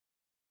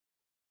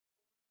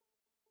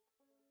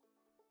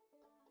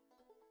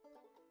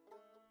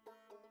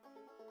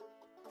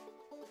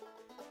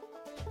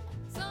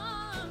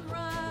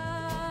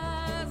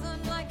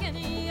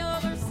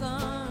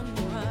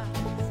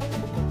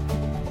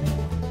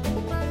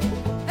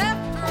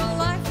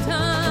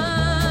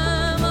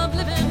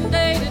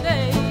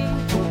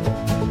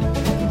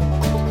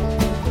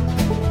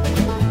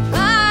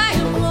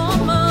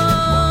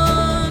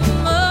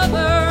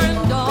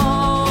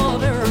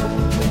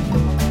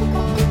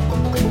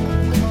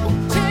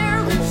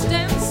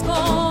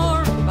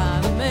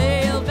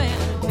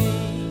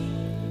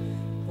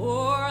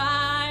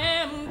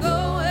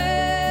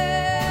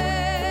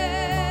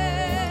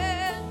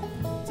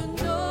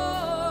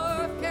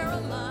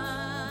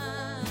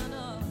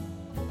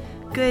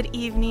Good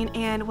evening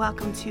and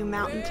welcome to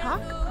Mountain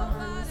Talk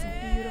on this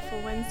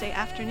beautiful Wednesday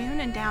afternoon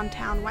in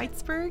downtown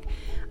Whitesburg.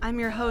 I'm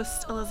your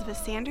host, Elizabeth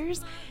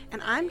Sanders,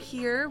 and I'm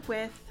here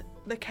with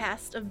the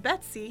cast of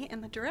Betsy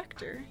and the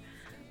director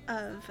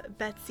of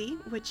Betsy,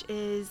 which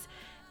is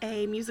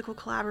a musical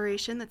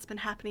collaboration that's been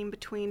happening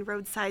between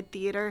Roadside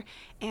Theater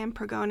and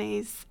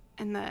Pregones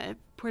in the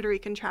Puerto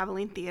Rican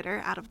Traveling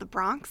Theater out of the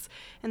Bronx.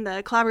 And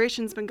the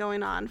collaboration's been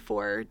going on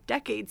for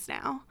decades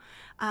now.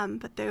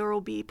 But there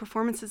will be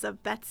performances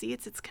of Betsy.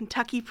 It's its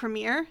Kentucky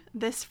premiere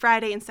this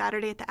Friday and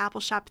Saturday at the Apple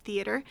Shop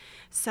Theater.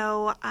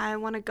 So I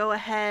want to go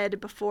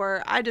ahead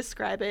before I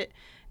describe it,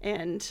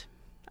 and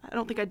I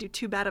don't think I do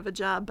too bad of a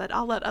job, but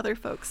I'll let other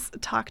folks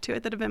talk to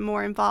it that have been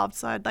more involved.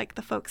 So I'd like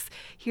the folks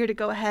here to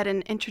go ahead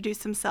and introduce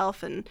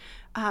themselves and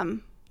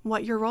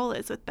what your role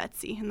is with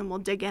Betsy, and then we'll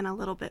dig in a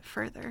little bit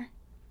further.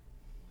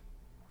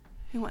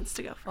 Who wants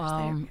to go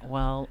first?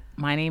 Well,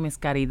 my name is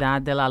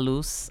Caridad de la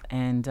Luz,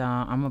 and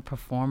I'm a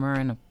performer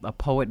and a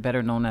poet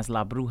better known as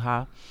La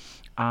Bruja.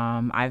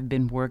 I've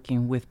been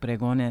working with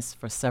Pregones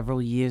for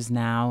several years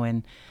now,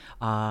 and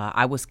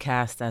I was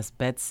cast as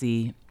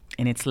Betsy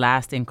in its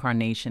last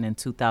incarnation in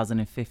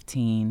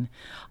 2015.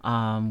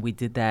 We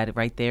did that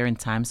right there in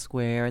Times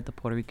Square at the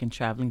Puerto Rican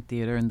Traveling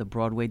Theater in the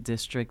Broadway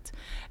district.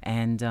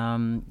 And,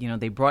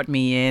 they brought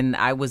me in.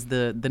 I was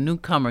the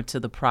newcomer to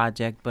the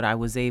project, but I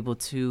was able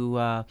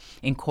to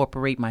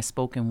incorporate my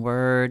spoken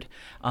word,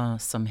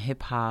 some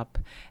hip hop,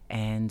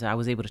 and I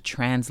was able to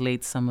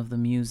translate some of the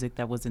music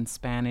that was in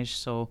Spanish.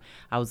 So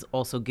I was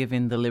also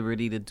given the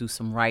liberty to do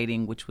some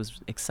writing, which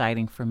was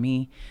exciting for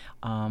me.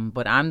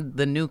 But I'm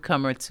the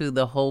newcomer to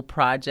the whole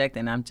project,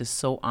 and I'm just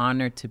so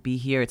honored to be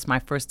here. It's my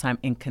first time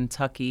in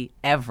Kentucky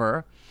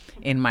ever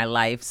in my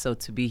life. So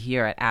to be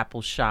here at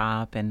Apple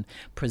Shop and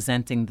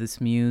presenting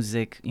this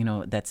music,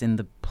 that's in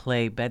the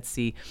play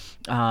Betsy,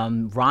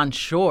 Ron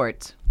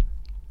Short,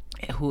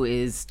 who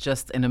is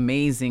just an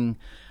amazing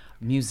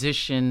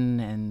musician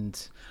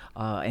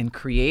and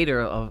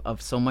creator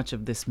of so much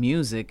of this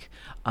music,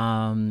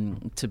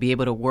 to be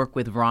able to work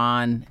with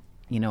Ron,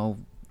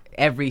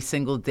 every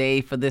single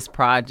day for this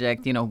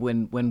project.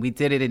 When we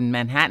did it in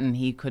Manhattan,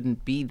 he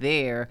couldn't be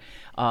there,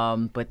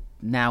 but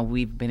now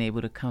we've been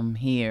able to come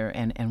here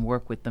and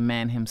work with the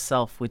man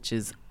himself, which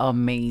is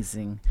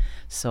amazing.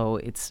 So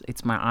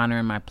it's my honor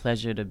and my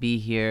pleasure to be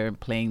here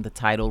playing the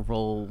title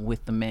role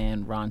with the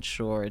man, Ron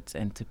Short,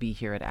 and to be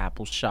here at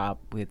Apple Shop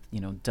with,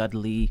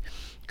 Dudley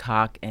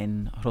Cock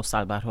and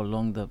Rosalba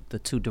Rolong, the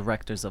two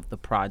directors of the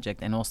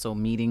project, and also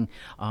meeting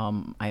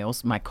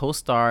my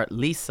co-star,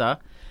 Lisa,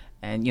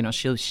 and,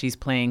 she's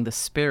playing the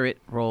spirit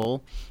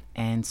role.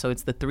 And so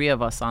it's the three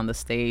of us on the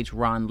stage,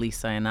 Ron,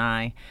 Lisa, and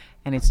I,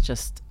 and it's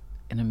just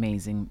an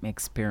amazing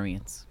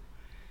experience.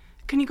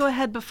 Can you go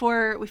ahead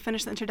before we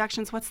finish the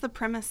introductions? What's the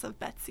premise of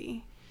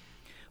Betsy?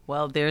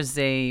 Well, there's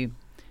a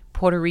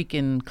Puerto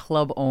Rican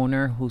club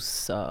owner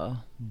who's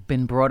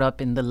been brought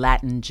up in the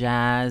Latin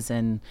jazz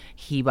and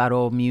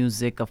Jibaro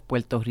music of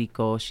Puerto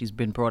Rico. She's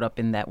been brought up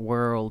in that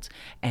world,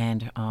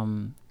 and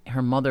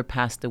her mother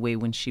passed away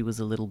when she was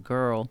a little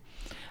girl,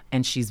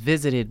 and she's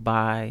visited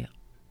by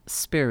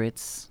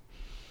spirits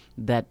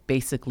that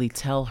basically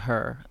tell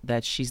her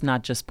that she's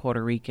not just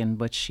Puerto Rican,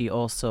 but she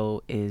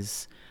also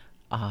is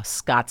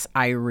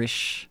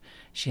Scots-Irish.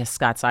 She has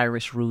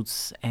Scots-Irish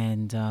roots,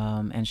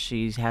 and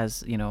she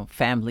has,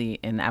 family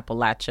in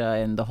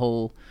Appalachia, and the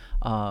whole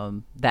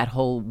that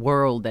whole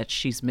world that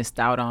she's missed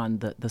out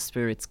on. The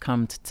spirits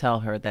come to tell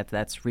her that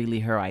that's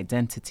really her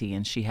identity,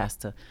 and she has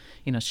to,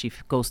 she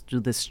goes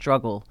through this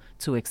struggle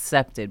to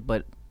accept it.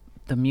 But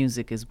the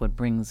music is what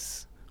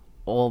brings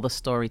all the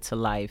story to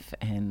life,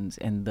 and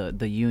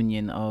the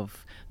union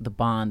of the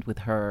bond with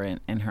her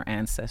and her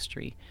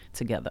ancestry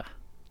together.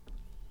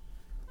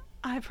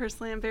 I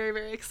personally am very,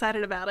 very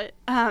excited about it.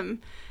 And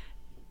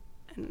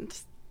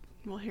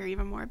we'll hear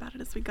even more about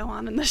it as we go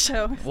on in the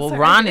show. Well, sorry.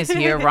 Ron is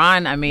here.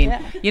 Ron, I mean,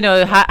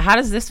 how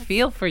does this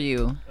feel for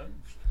you?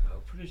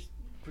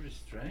 Pretty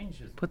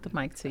strange. Put the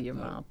mic to your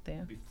mouth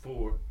there.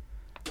 Before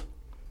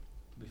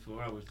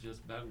I was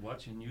just back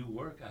watching you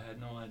work. I had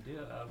no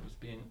idea I was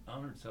being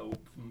honored. So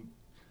from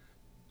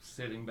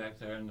sitting back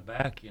there in the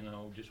back,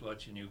 just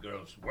watching you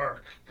girls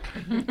work.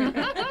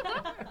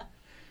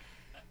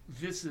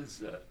 This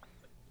is,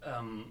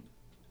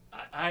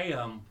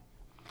 I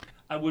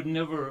would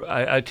never,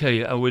 I tell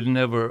you, I would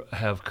never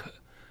have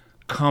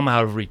come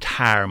out of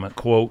retirement,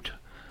 quote,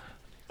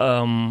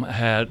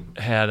 had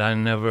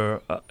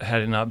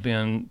it not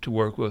been to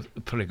work with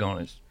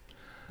Pregones.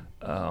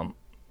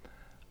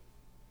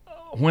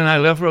 When I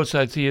left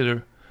Roadside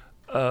Theater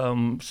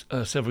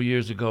several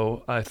years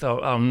ago, I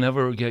thought I'll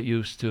never get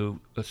used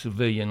to a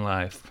civilian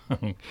life.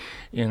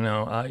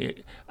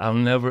 I'll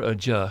never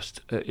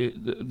adjust.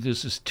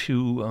 This is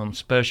too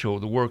special.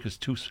 The work is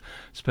too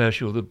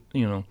special.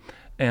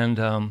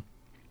 And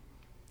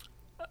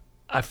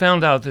I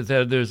found out that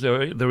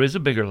there is a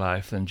bigger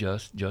life than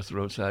just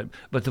Roadside.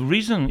 But the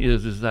reason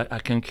is that I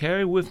can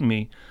carry with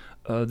me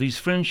these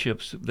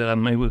friendships that I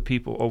made with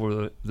people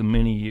over the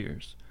many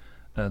years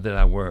that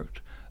I worked.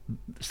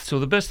 so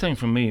the best thing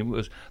for me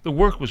was the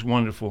work was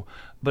wonderful,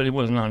 but it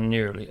was not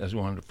nearly as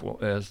wonderful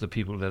as the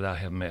people that I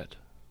have met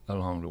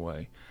along the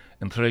way.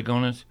 And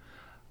Pregones,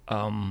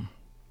 some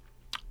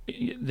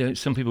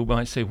people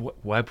might say,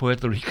 why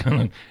Puerto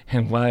Rican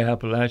and why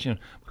Appalachian?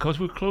 Because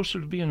we're closer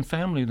to being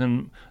family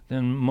than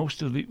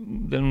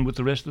with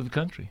the rest of the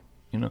country.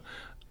 You know,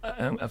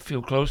 I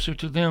feel closer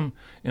to them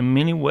in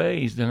many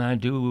ways than I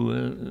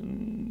do,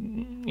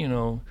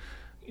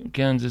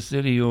 Kansas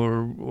City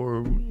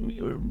or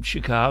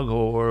Chicago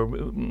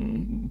or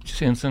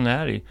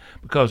Cincinnati,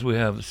 because we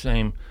have the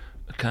same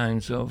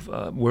kinds of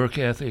work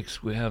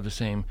ethics. We have the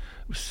same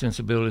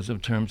sensibilities in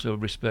terms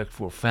of respect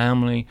for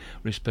family,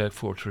 respect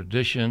for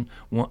tradition,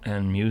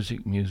 and music.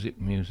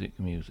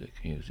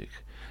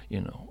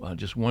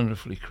 Just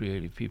wonderfully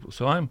creative people.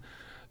 So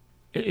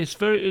it is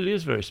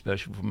very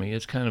special for me.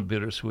 It's kind of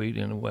bittersweet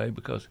in a way,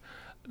 because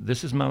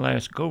this is my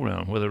last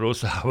go-round, whether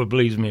Rosalba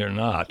believes me or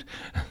not.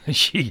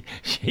 She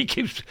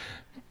keeps,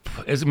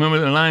 as I remember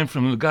the line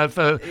from The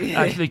Godfather,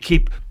 they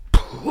keep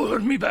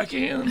pulling me back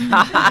in.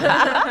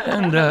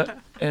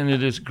 And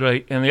it is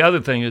great. And the other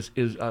thing is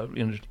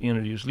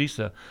introduce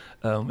Lisa.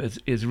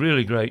 It's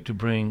really great to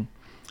bring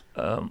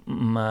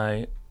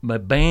my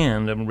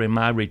band,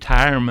 my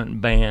retirement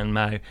band,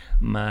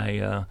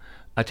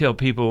 I tell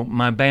people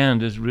my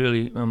band is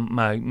really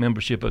my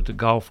membership at the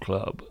golf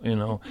club.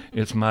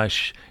 It's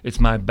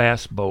my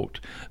bass boat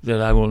that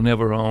I will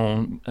never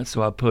own. And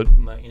so I put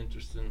my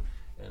interest and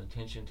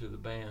attention to the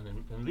band.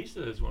 And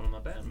Lisa is one of my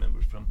band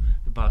members from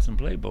the Boston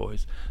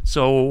Playboys.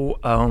 So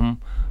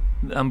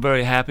I'm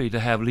very happy to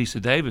have Lisa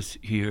Davis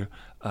here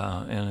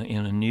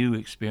in a new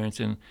experience,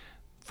 and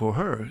for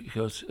her,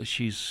 because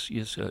she's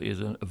is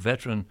a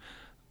veteran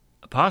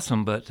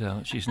possum, but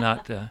she's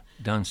not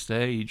done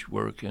stage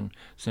work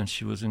since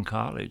she was in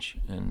college,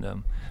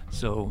 and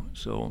so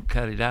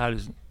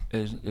Caridad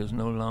is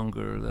no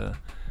longer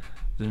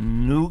the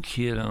new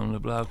kid on the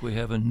block. We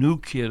have a new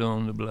kid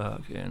on the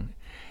block, and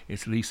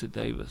it's Lisa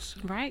Davis.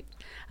 Right.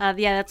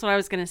 Yeah, that's what I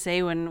was going to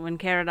say when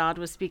Caridad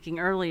was speaking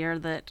earlier,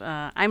 that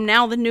I'm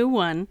now the new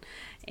one,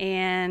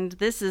 and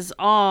this is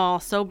all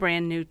so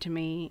brand new to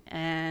me.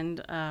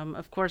 And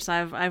of course,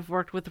 I've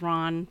worked with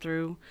Ron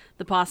through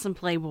the Possum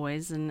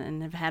Playboys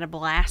and have had a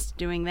blast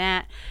doing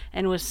that,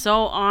 and was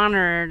so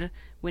honored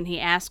when he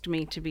asked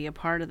me to be a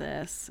part of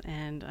this.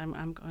 And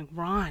I'm going,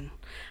 Ron,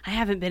 I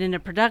haven't been in a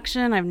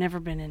production. I've never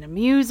been in a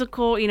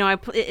musical.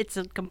 It's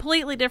a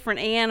completely different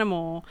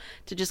animal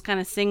to just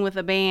kind of sing with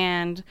a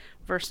band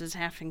versus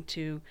having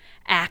to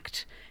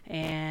act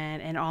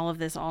and all of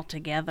this all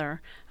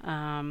together.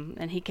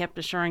 And he kept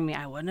assuring me,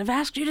 I wouldn't have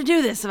asked you to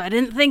do this if I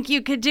didn't think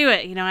you could do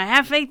it. I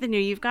have faith in you.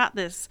 You've got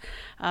this.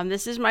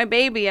 This is my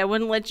baby. I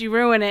wouldn't let you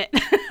ruin it.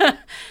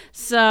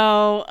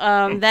 So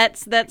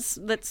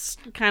that's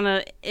kind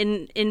of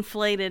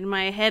inflated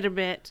my head a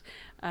bit.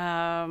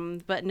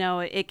 But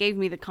no, it gave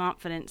me the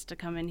confidence to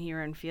come in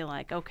here and feel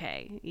like,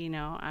 okay,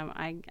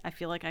 I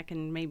feel like I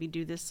can maybe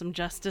do this some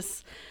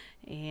justice.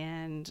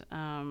 And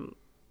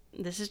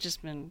this has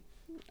just been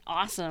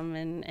awesome,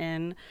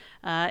 and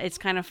it's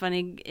kind of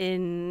funny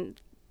in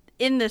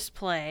this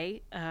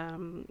play.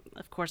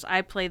 Of course,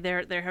 I play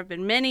there. There have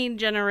been many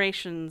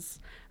generations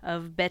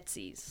of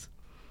Betsy's.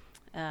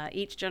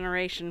 Each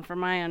generation, from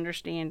my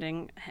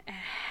understanding,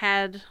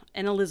 had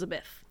an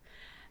Elizabeth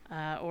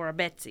or a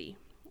Betsy,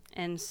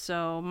 and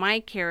so my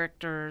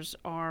characters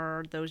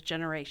are those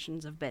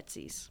generations of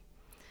Betsy's.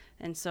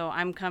 And so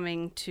I'm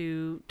coming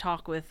to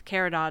talk with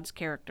Caridad's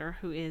character,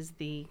 who is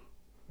the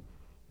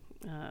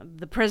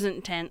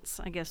present tense,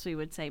 I guess we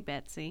would say,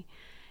 Betsy.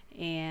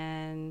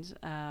 And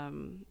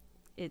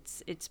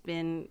it's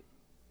been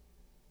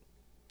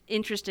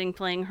interesting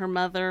playing her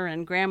mother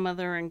and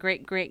grandmother and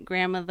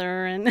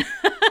great-great-grandmother and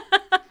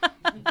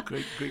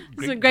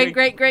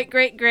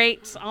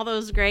greats, all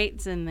those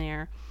greats in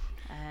there.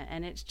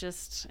 And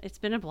it's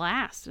been a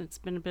blast. It's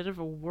been a bit of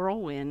a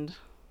whirlwind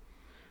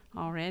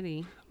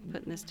already,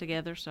 putting this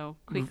together so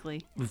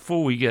quickly.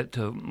 Before we get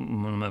to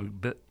one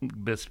of my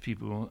best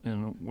people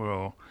in the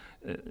world,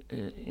 I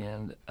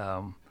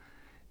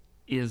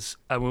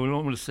would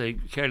want to say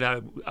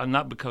Caridad,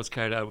 not because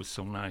Caridad was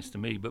so nice to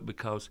me, but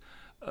because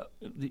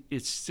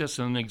it's just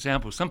an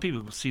example. Some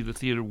people see the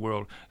theater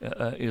world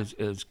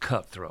as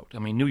cutthroat. I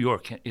mean, New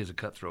York is a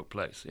cutthroat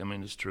place. I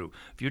mean, it's true.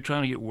 If you're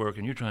trying to get work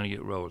and you're trying to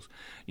get roles,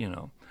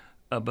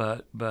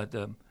 but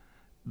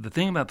the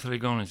thing about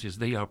Pregones is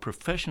they are a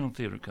professional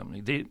theater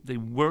company. They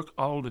work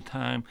all the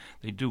time.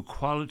 They do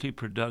quality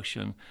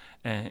production,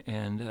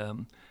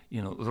 and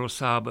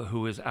Rosalba,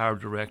 who is our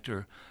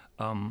director,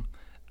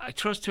 I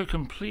trust her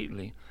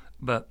completely.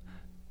 But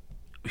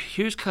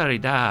here's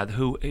Caridad,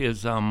 who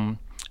is in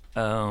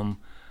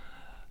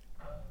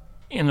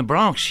the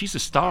Bronx. She's a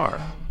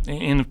star.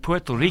 In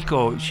Puerto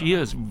Rico, she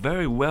is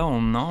very well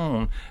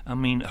known. I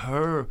mean,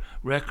 her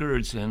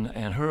records and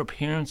her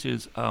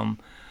appearances.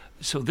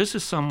 So this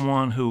is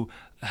someone who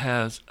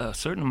has a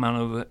certain amount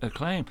of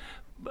acclaim.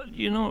 But,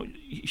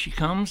 she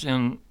comes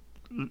and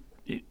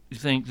you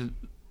think that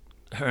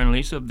her and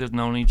Lisa have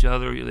known each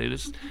other. They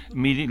just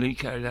immediately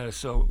carried out.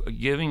 So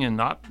giving and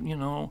not,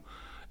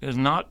 is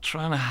not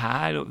trying to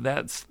hide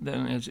that.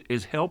 Then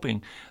is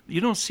helping.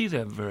 You don't see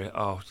that very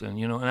often,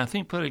 And I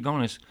think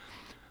Pregones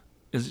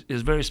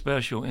is very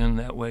special in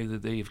that way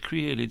that they've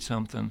created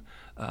something.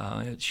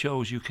 It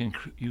shows you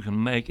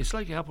can make. It's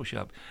like Apple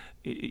Shop.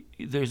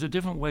 There's a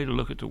different way to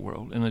look at the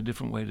world and a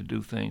different way to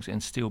do things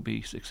and still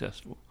be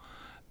successful.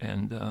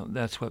 And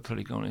that's what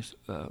Pregones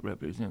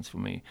represents for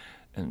me.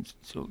 And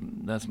so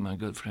that's my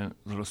good friend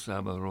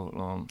Rosaba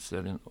Rolon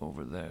sitting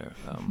over there.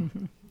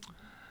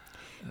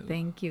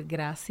 Thank you.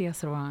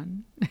 Gracias,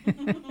 Ron.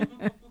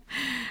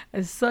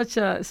 It's such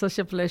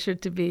a pleasure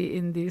to be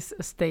in this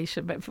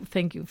station. But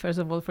thank you, first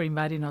of all, for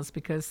inviting us,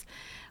 because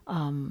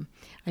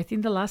I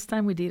think the last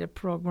time we did a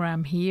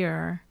program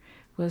here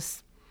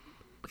was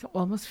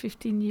almost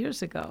 15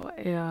 years ago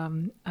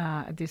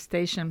at this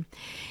station.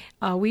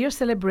 We are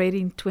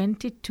celebrating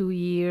 22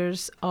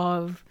 years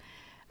of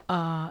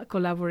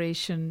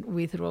collaboration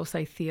with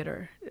Rosa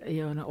Theater,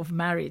 of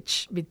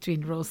marriage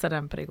between Rosa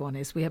and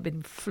Pregones. We have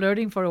been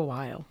flirting for a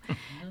while,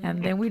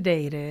 and then we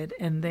dated,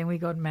 and then we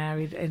got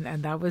married,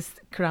 and that was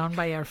crowned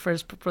by our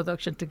first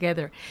production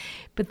together.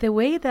 But the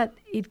way that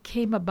it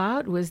came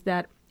about was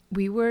that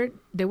they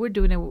were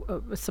doing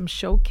some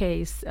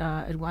showcase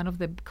at one of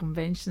the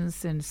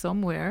conventions in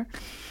somewhere,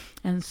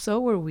 and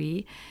so were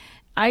we.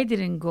 I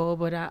didn't go,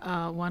 but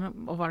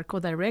one of our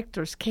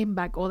co-directors came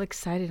back all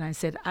excited,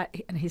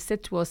 and he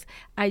said to us,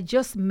 "I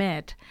just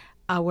met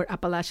our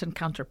Appalachian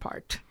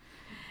counterpart."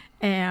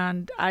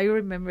 And I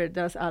remember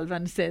that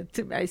Alvan said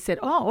to me, I said,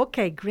 "Oh,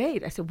 okay,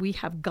 great." I said, "We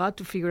have got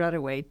to figure out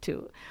a way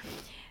to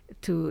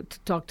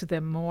talk to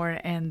them more."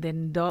 And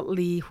then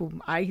Dudley,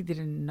 whom I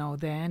didn't know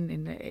then,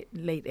 in the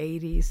late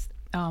 80s,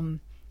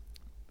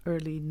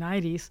 early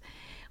 90s,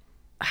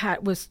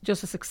 was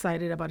just as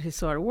excited about his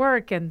sort of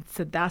work, and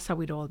so that's how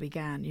it all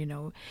began.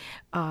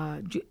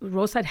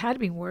 Rosa had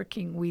been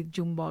working with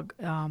Junebug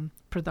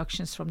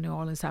Productions from New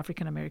Orleans,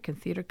 African American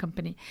Theater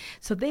Company,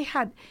 so they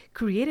had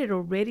created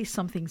already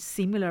something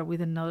similar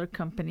with another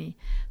company.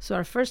 So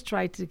our first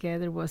try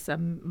together was a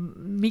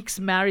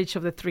mixed marriage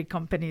of the three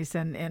companies,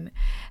 and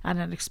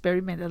an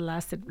experiment that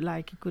lasted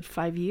like a good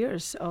 5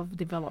 years of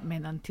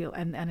development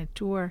and a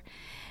tour.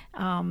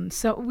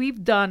 So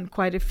we've done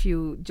quite a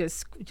few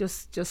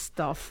just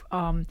stuff.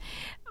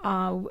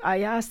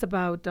 I asked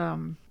about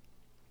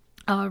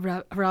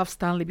Ralph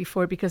Stanley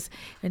before, because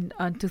in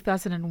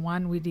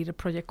 2001 we did a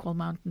project called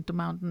Mountain to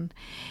Mountain,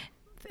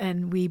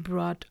 and we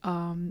brought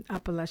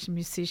Appalachian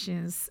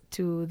musicians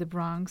to the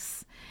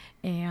Bronx,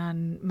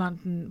 and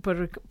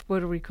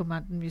Puerto Rico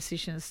mountain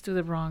musicians to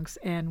the Bronx,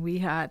 and we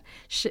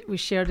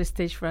shared the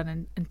stage for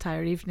an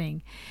entire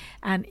evening,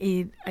 and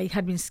it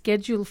had been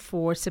scheduled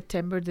for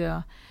September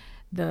the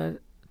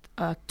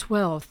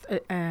 12th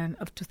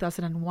of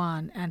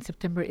 2001, and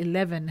September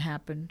 11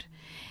 happened,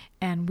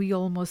 and we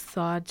almost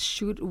thought,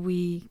 should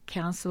we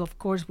cancel? Of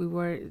course, we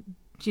were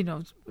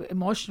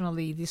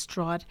emotionally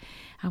distraught,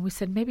 and we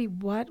said maybe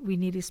what we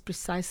need is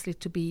precisely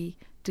to be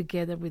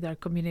together with our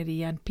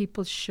community, and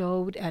people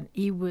showed, and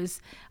it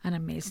was an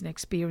amazing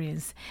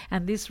experience.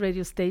 And this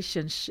radio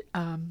station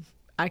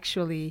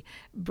actually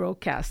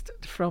broadcast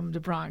from the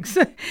Bronx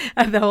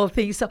and the whole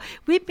thing. So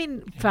we've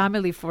been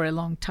family for a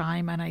long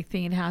time, and I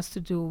think it has to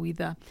do with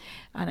a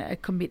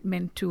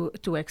commitment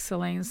to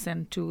excellence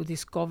and to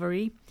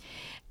discovery.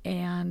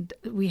 And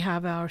we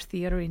have our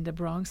theater in the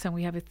Bronx, and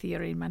we have a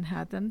theater in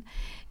Manhattan.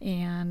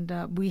 And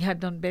we had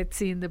done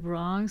Betsy in the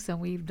Bronx, and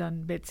we've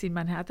done Betsy in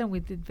Manhattan.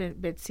 We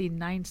did Betsy in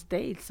 9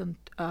 states.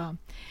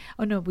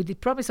 We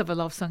did Promise of a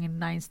Love Song in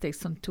 9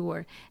 states on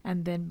tour.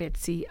 And then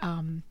Betsy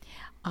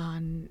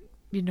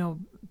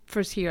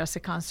first here as a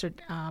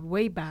concert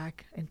way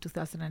back in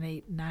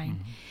 2008-9. Mm-hmm.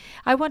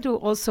 I want to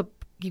also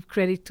give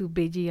credit to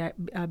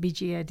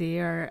B.G.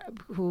 Adair,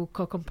 who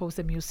co-composed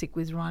the music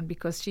with Ron,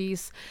 because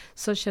she's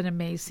such an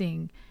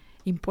amazing,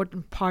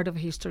 important part of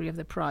the history of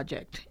the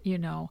project,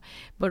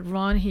 But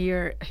Ron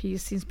here,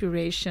 his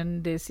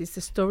inspiration, this is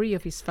the story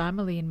of his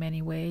family in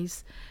many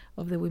ways,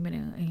 of the women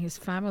in his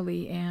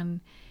family, and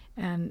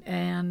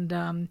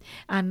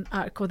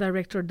our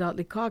co-director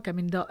Dudley Koch.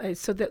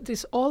 So that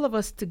there's all of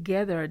us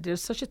together.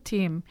 There's such a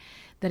team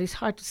that it's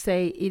hard to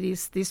say it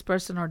is this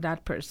person or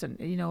that person.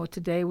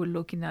 Today we're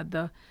looking at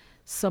the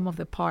sum of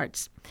the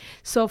parts.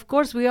 So of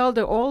course we all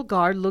the old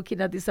guard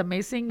looking at this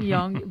amazing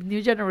young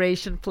new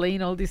generation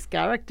playing all these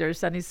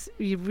characters, and it's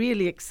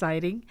really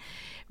exciting,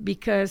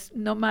 because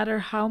no matter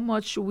how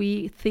much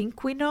we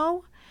think we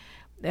know,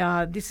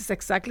 this is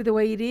exactly the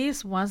way it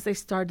is. Once they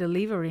start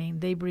delivering,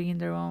 they bring in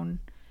their own.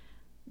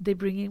 They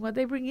bring in what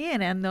they bring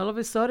in, and all of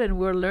a sudden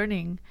we're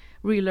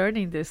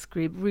relearning the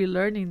script,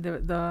 relearning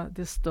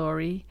the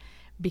story,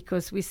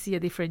 because we see a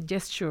different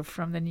gesture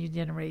from the new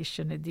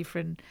generation, a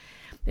different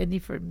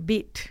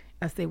beat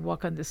as they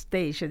walk on the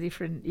stage, a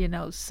different,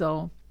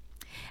 so.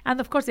 And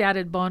of course the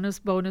added bonus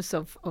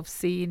of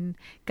seeing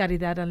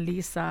Caridad and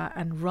Lisa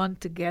and Ron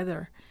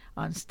together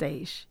on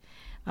stage.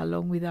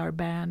 along with our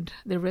band,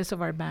 the rest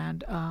of our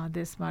band,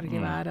 Desmar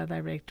Guevara,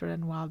 director,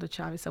 and Waldo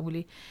Chavez and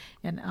Willie,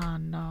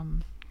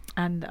 and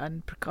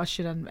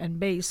percussion and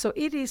bass. So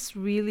it is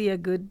really a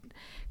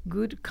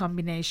good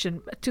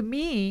combination. To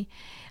me,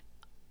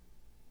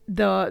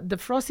 the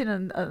frosting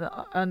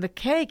on the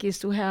cake is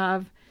to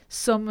have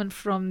someone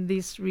from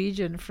this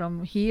region,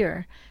 from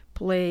here,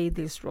 play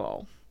this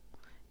role,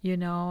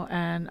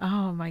 and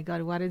oh my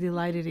God, what a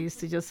delight it is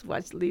to just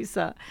watch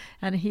Lisa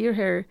and hear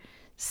her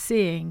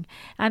sing.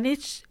 And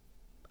each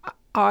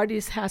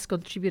artist has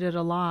contributed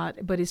a lot,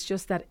 but it's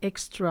just that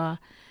extra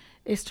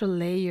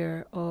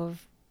layer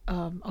of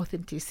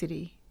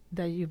authenticity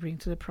that you bring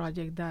to the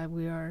project that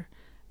we are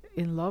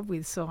in love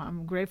with. So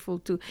I'm grateful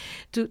to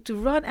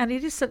run, and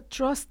it is a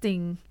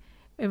trusting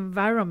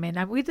environment.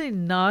 And we did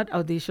not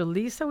audition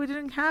Lisa. We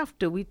didn't have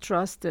to. We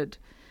trusted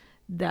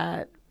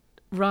that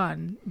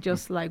run,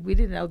 just like we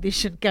didn't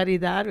audition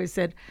Caridad. We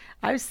said,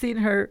 I've seen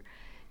her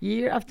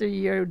year after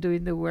year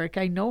doing the work.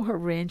 I know her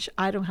range.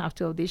 I don't have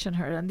to audition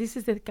her. And this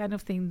is the kind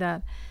of thing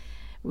that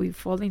we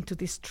fall into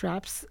these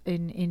traps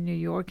in New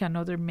York and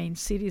other main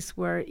cities,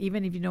 where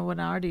even if you know an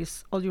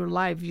artist all your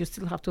life, you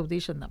still have to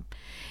audition them.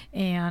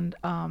 And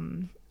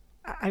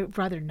I'd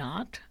rather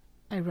not.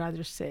 I'd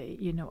rather say,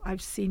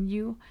 I've seen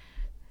you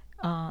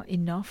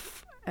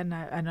enough, and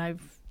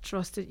I've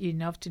trusted you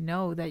enough to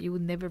know that you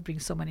would never bring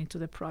someone into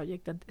the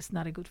project that is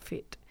not a good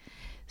fit.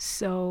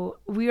 So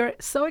we are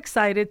so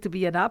excited to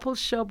be at Apple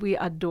Shop. We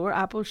adore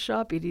Apple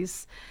Shop. It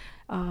is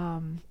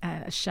a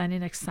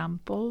shining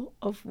example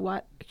of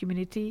what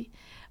community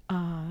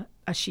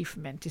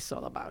achievement is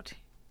all about,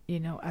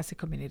 as a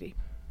community.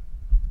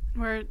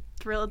 We're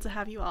thrilled to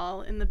have you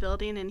all in the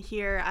building, and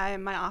here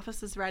my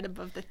office is right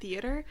above the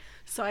theater,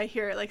 so I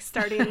hear it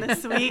starting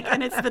this week,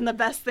 and it's been the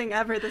best thing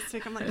ever this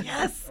week. I'm like,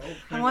 yes,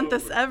 I want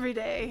this every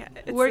day.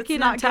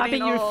 Working on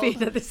tapping your feet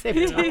at the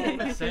same time.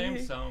 The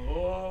same song.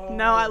 Oh.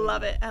 No, I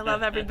love it. I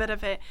love every bit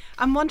of it.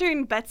 I'm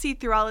wondering, Betsy,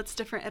 through all its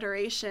different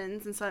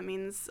iterations, and so that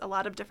means a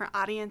lot of different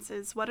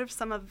audiences, what have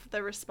some of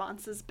the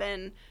responses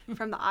been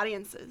from the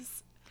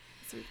audiences?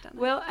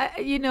 Well,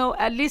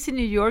 at least in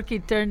New York,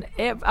 it turned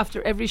after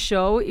every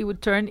show, it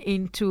would turn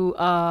into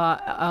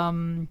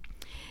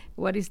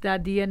what is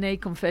that,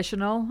 DNA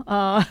confessional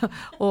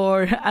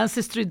or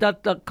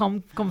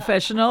Ancestry.com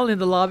confessional in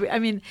the lobby. I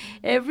mean,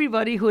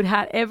 everybody who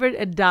had ever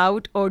a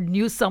doubt or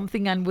knew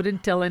something and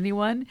wouldn't tell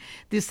anyone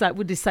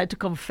would decide to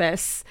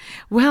confess.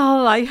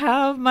 Well, I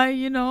have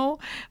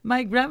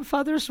my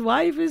grandfather's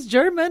wife is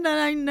German, and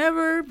I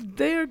never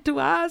dared to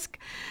ask.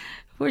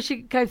 Where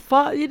she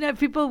thought,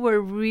 people were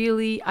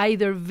really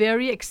either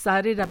very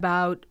excited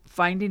about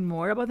finding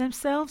more about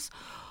themselves,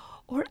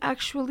 or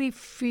actually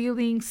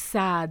feeling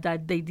sad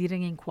that they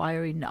didn't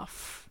inquire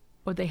enough,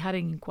 or they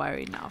hadn't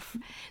inquired enough.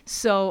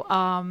 So,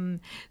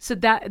 so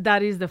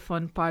that is the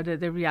fun part.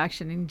 Of the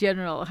reaction in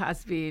general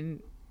has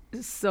been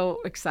so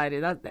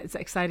excited. That's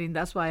exciting.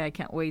 That's why I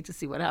can't wait to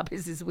see what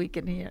happens this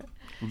weekend here.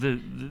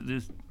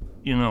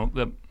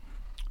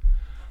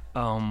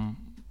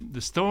 The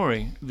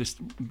story,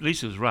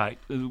 Lisa's right.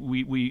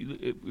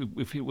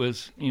 If it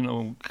was,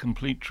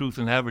 complete truth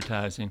in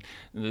advertising,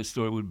 the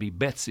story would be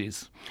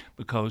Betsy's,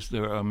 because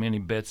there are many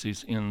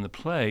Betsy's in the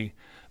play.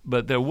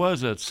 But there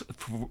was at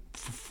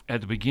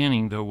the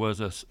beginning, there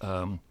was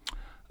what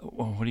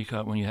do you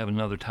call it when you have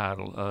another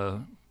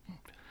title,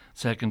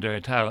 secondary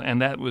title, and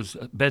that was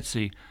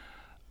Betsy,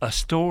 a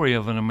story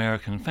of an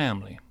American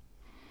family.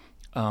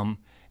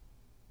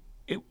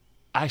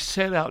 I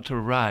set out to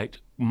write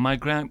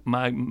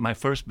my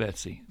first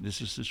Betsy.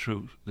 This is the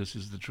truth.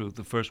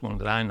 The first one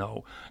that I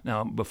know.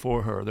 Now,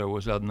 before her, there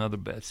was another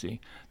Betsy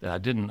that I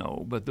didn't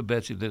know, but the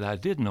Betsy that I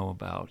did know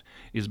about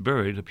is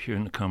buried up here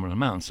in the Cumberland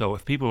Mountains. So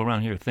if people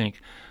around here think,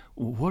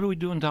 what are we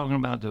doing talking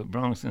about the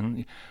Bronx?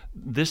 And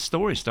this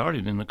story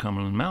started in the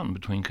Cumberland Mountain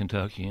between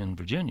Kentucky and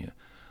Virginia.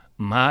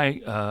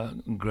 My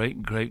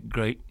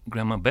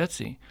great-great-great-grandma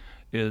Betsy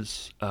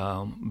is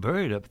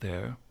buried up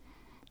there,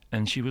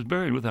 and she was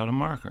buried without a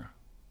marker.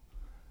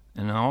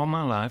 And all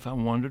my life, I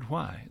wondered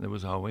why. There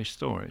was always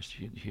stories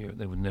you'd hear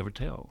they would never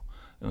tell,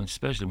 and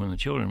especially when the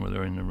children were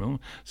there in the room.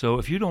 So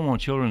if you don't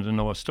want children to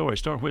know a story,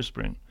 start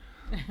whispering.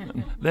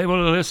 They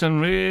will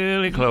listen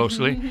really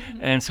closely.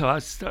 And so I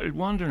started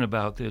wondering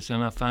about this,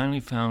 and I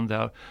finally found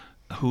out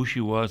who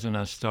she was, and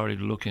I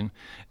started looking.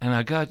 And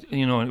I got,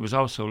 and it was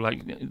also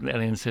like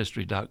that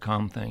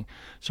Ancestry.com thing.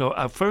 So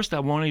at first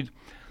there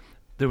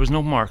was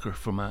no marker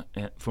for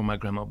my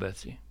Grandma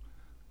Betsy.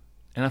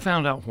 And I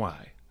found out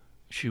why.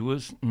 She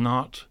was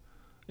not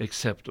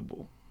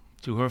acceptable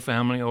to her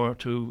family or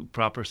to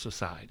proper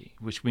society,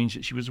 which means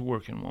that she was a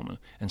working woman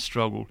and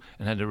struggled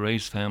and had to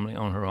raise family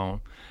on her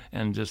own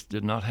and just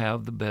did not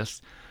have the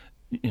best,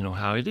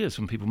 how it is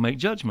when people make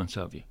judgments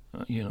of you,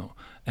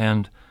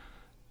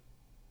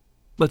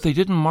 but they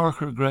didn't mark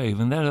her grave,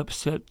 and that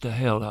upset the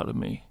hell out of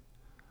me.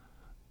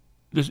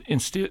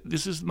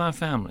 This is my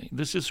family.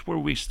 This is where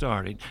we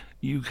started.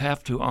 You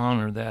have to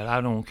honor that.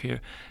 I don't care.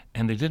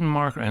 And they didn't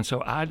mark her. And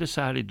so I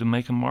decided to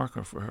make a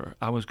marker for her.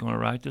 I was going to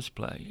write this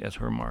play as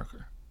her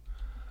marker.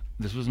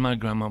 This was my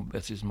grandma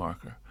Betsy's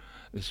marker.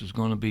 This was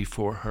going to be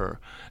for her.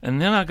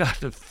 And then I got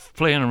to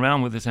playing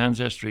around with this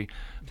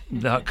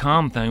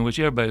Ancestry.com thing, which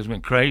everybody's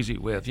been crazy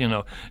with.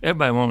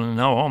 Everybody wanted to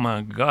know, oh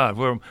my God,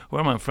 where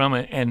am I from?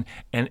 And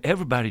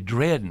everybody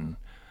dreading,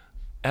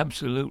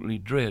 absolutely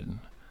dreading.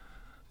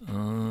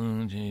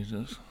 Oh,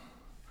 Jesus.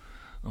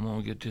 I'm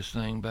going to get this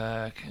thing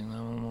back.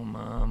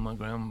 My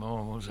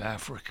grandma was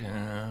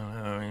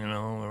African,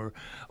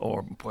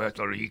 or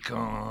Puerto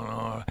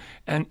Rican.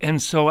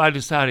 And so I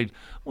decided,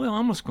 well,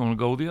 I'm just going to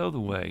go the other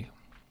way.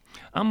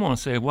 I'm going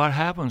to say, what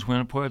happens when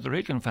a Puerto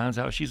Rican finds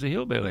out she's a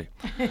hillbilly?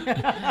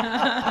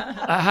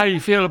 How do you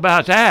feel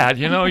about that?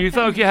 You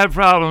thought you had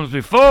problems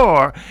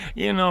before,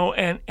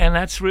 and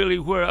that's really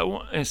where I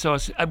want. And so,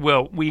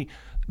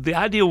 the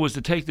idea was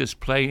to take this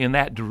play in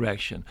that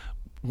direction.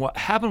 What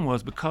happened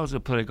was, because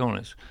of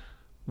Pregones,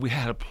 we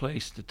had a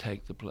place to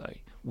take the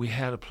play. We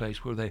had a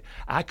place where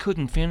I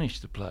couldn't finish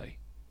the play.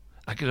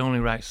 I could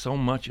only write so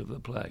much of the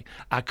play.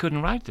 I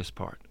couldn't write this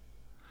part.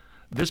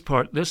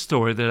 This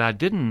story that I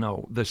didn't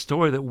know, the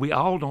story that we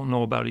all don't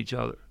know about each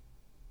other.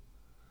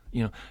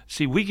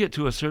 See, we get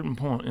to a certain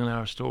point in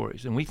our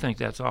stories, and we think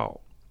that's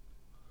all.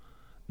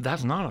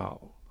 That's not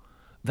all.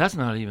 That's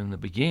not even the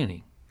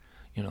beginning.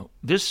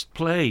 This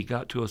play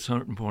got to a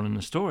certain point in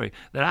the story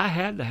that I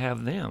had to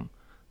have them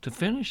to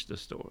finish the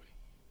story.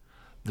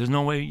 There's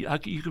no way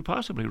you could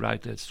possibly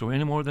write that story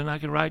any more than I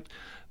could write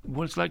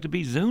what it's like to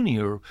be Zuni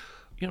or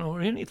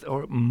anything,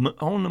 or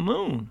on the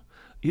moon.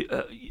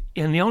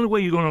 And the only way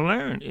you're going to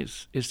learn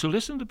is to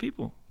listen to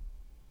people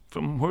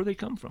from where they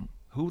come from,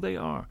 who they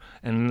are,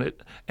 and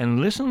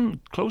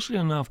listen closely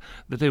enough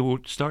that they will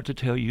start to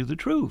tell you the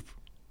truth.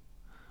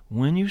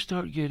 When you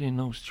start getting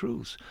those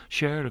truths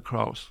shared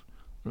across,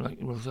 like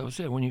I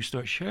said, when you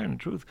start sharing the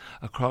truth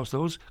across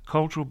those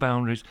cultural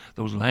boundaries,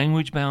 those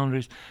language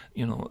boundaries,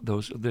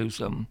 those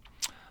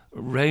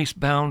race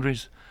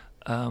boundaries,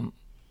 and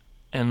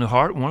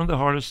one of the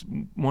hardest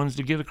ones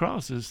to get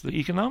across is the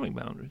economic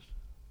boundaries.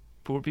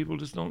 Poor people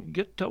just don't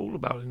get told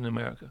about it in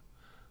America.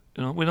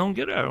 We don't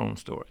get our own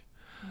story.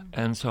 Mm-hmm.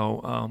 And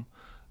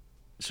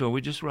so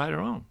we just write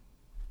our own.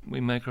 We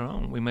make our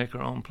own. We make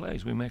our own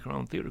plays. We make our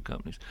own theater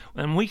companies.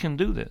 And we can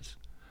do this.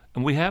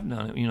 And we have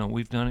done it.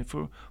 We've done it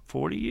for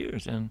 40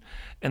 years. And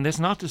that's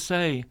not to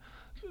say,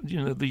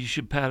 that you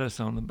should pat us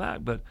on the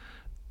back, but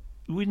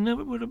we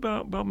never would have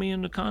brought me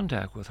into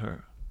contact with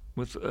her,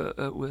 with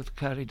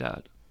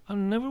Caridad. I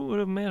never would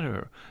have met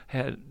her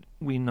had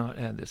we not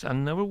had this. I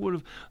never would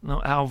have.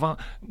 No, Alvan,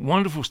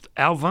 wonderful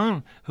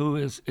Alvan, who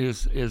is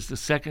the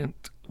second.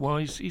 Well,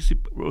 he's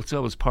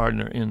Roselva's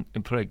partner in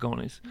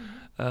Pregones.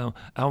 Mm-hmm.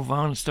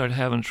 Alvan started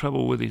having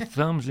trouble with his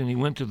thumbs, and he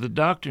went to the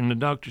doctor, and the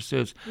doctor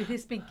says, with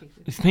his pinky.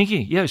 His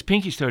pinky, yeah, his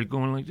pinky started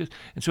going like this,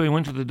 and so he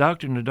went to the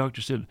doctor, and the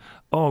doctor said,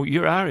 "Oh,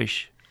 you're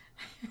Irish."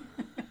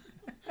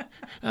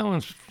 That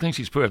one thinks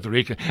he's Puerto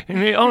Rican. And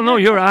oh, no,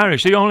 you're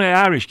Irish. The only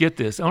Irish get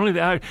this. Only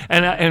the Irish.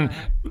 And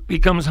he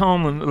comes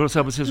home, and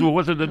Roselva says, well,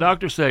 what did the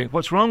doctor say?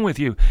 What's wrong with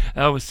you?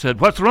 Elvis said,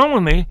 what's wrong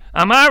with me?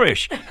 I'm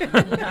Irish.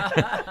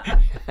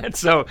 And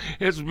so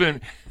it's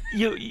been,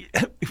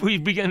 we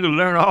began to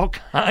learn all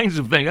kinds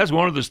of things. That's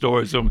one of the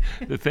stories of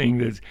the thing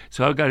that's,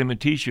 so I got him a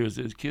T-shirt that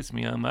says, kiss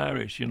me, I'm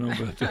Irish,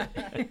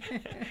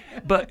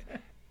 But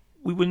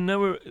we would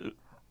never,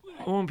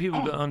 I want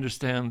people to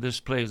understand this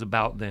play is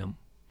about them.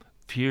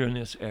 Here in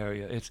this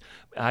area,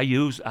 I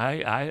use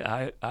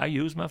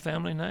my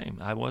family name.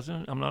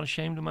 I'm not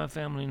ashamed of my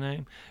family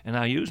name, and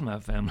I use my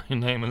family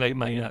name. And they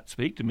may not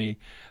speak to me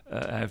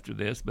after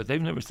this, but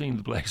they've never seen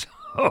the play.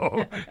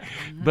 So,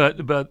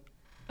 but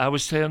I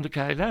was saying to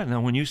Caridad, now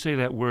when you say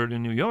that word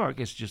in New York,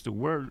 it's just a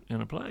word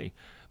in a play.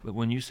 But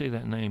when you say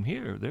that name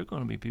here, there are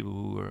going to be people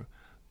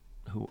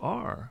who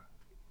are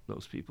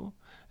those people,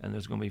 and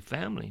there's going to be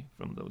family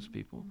from those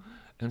people.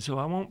 And so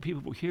I want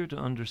people here to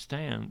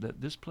understand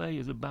that this play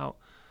is about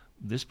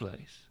this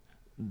place,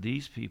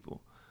 these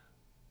people.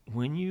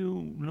 When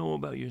you know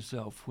about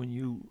yourself,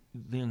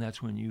 then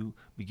that's when you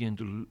begin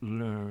to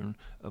learn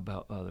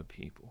about other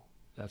people.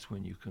 That's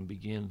when you can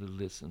begin to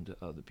listen to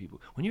other people.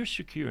 When you're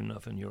secure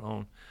enough in your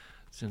own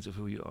sense of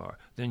who you are,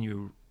 then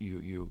you're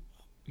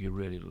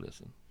ready to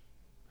listen.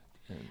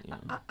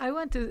 I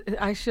want to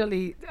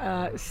actually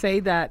say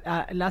that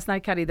last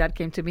night Caridad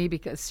came to me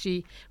because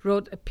she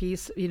wrote a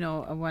piece,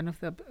 one of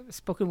the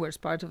spoken words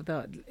part of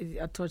the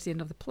towards the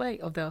end of the play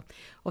of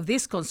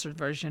this concert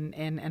version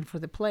and for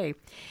the play,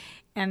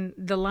 and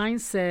the line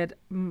said,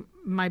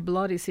 "My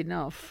blood is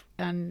enough."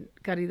 And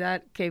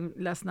Caridad came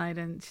last night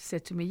and she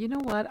said to me, "You know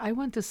what? I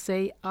want to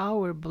say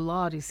our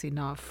blood is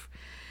enough."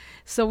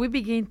 So we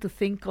begin to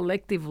think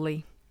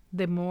collectively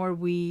the more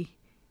we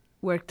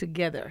work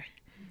together.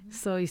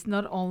 So it's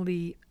not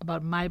only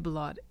about my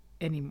blood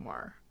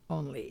anymore,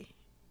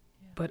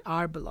 but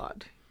our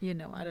blood.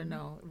 I don't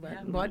know.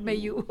 But what may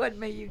you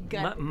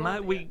get?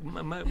 Might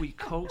we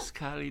coax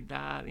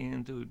Caridad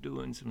into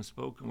doing some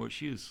spoken word?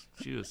 She is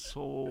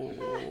so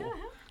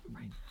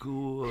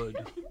good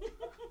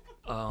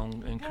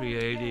and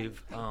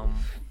creative.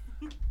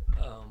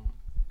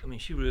 I mean,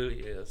 she really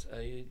is.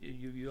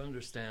 You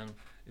understand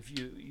if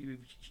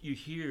you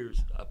hear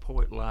a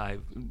poet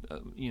live,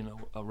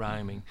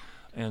 rhyming,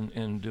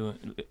 and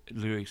doing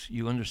lyrics.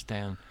 You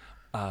understand.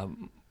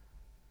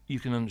 You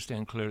can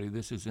understand clearly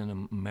this is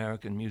an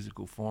American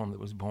musical form that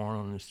was born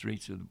on the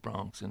streets of the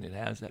Bronx, and it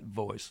has that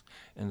voice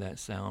and that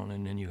sound.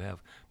 And then you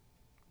have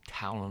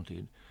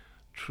talented,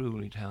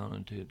 truly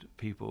talented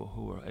people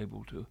who are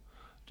able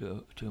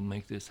to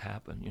make this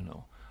happen.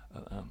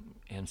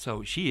 And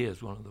so she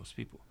is one of those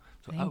people.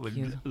 So I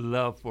would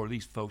love for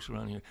these folks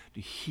around here to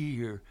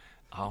hear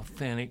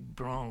authentic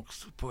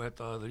Bronx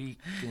Puerto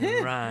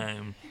Rican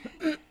rhyme.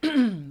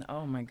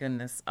 Oh my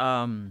goodness.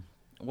 Well,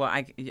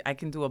 I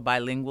can do a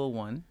bilingual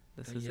one.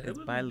 It's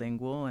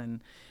bilingual,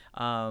 and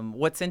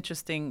what's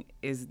interesting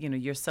is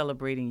you're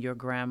celebrating your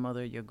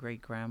grandmother, your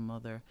great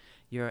grandmother,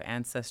 your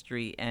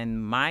ancestry,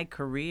 and my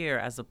career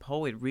as a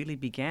poet really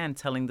began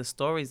telling the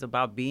stories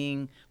about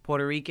being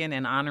Puerto Rican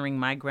and honoring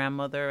my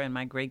grandmother and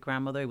my great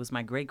grandmother. It was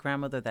my great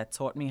grandmother that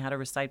taught me how to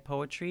recite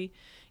poetry,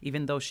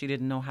 even though she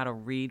didn't know how to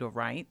read or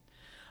write.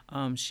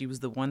 She was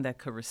the one that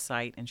could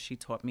recite, and she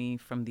taught me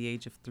from the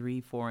age of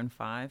 3, 4, and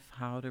 5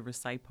 how to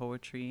recite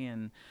poetry.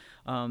 And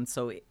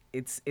so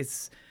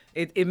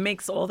it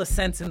makes all the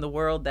sense in the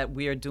world that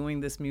we are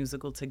doing this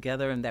musical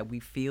together, and that we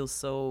feel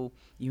so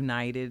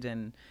united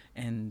and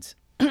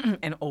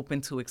and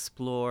open to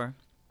explore.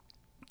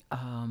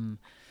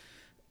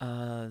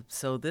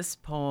 So this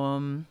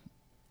poem,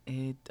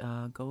 it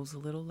goes a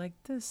little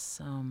like this.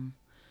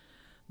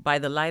 By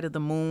the light of the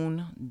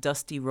moon,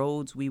 dusty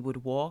roads we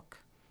would walk,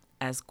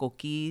 as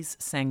coquis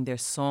sang their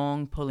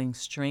song, pulling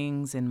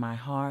strings in my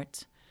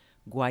heart.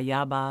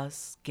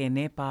 Guayabas,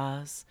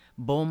 quenepas,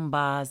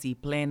 bombas y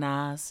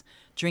plenas,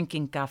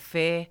 drinking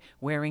café,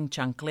 wearing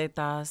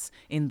chancletas,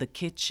 in the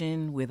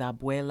kitchen with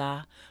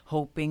abuela,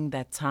 hoping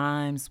that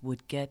times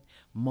would get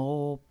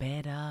more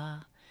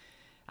better.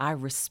 I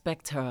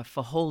respect her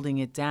for holding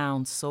it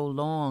down so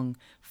long.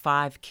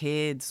 5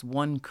 kids,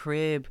 1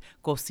 crib,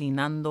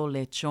 cocinando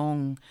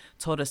lechón.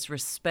 Taught us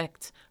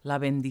respect, la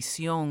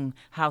bendición,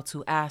 how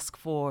to ask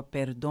for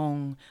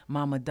perdón.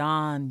 Mama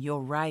Don, you're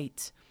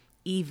right,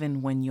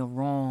 even when you're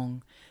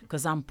wrong.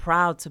 'Cause I'm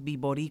proud to be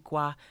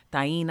Boricua,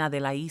 Taína de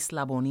la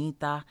Isla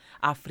Bonita,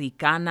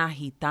 Africana,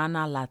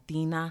 Gitana,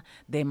 Latina,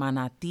 de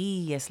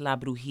Manatí es la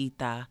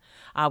brujita.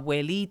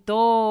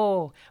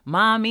 Abuelito,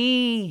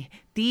 mami,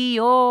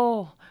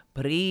 tío,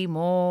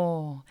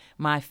 primo,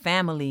 my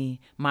family,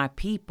 my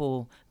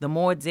people. The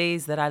more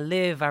days that I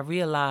live, I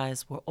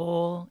realize we're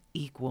all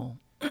equal.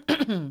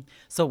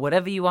 So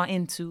whatever you are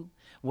into,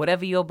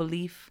 whatever your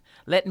belief,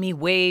 let me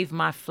wave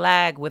my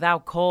flag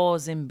without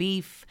cause and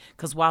beef.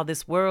 'Cause while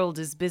this world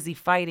is busy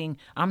fighting,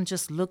 I'm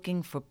just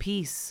looking for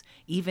peace.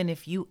 Even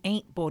if you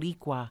ain't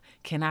Boricua,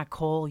 can I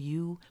call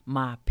you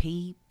my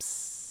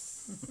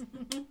peeps?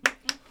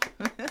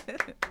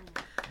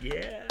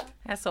 Yeah.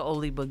 That's an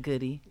oldie but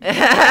goodie.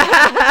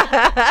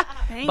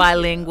 Thank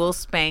Bilingual, you.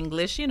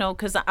 Spanglish,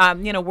 because,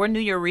 we're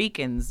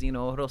Nuyorican,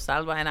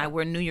 Rosalba and I,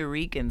 we're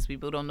Nuyorican.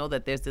 People don't know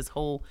that there's this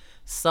whole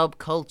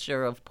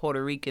subculture of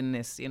Puerto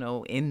Ricanness,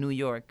 in New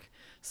York.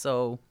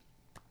 So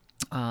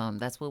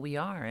that's what we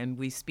are. And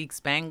we speak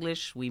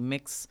Spanglish. We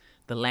mix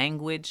the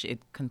language.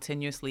 It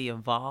continuously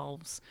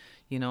evolves.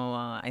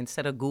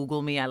 Instead of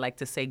Google me, I like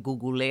to say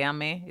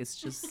Googleame. It's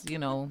just,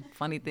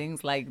 funny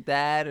things like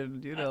that.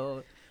 And,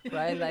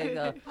 right? Like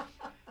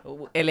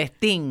el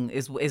estín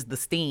is the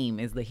steam,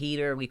 is the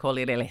heater. We call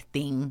it el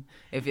estín.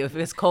 If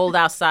it's cold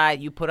outside,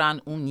 you put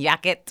on un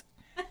jacket.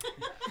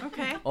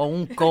 Okay. O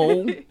un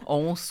coat,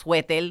 o un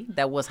suéter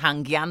that was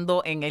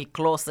hangueando en el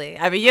closet.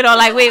 I mean,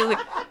 like we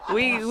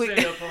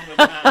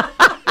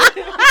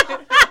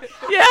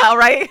yeah,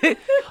 right?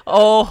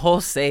 Oh,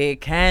 Jose,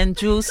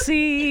 can't you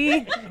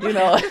see?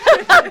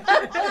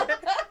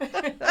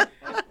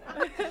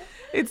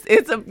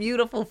 It's a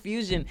beautiful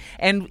fusion.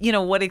 And,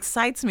 what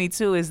excites me,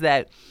 too, is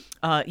that,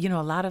 a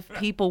lot of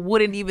people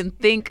wouldn't even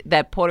think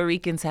that Puerto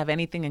Ricans have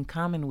anything in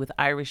common with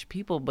Irish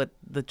people. But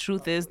the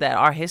truth is that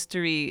our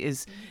history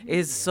is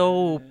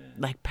so,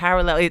 like,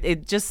 parallel.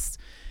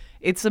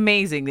 It's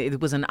amazing. It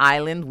was an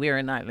island. We're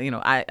an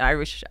island.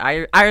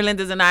 Ireland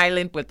is an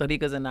island. Puerto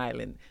Rico is an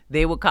island.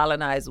 They were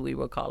colonized. We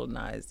were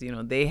colonized.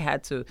 They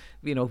had to,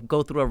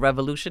 go through a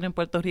revolution in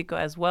Puerto Rico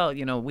as well.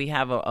 We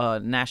have a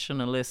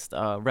nationalist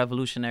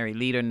revolutionary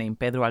leader named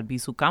Pedro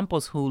Albizu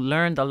Campos who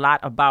learned a lot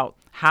about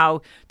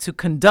how to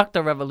conduct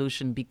a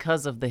revolution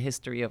because of the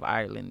history of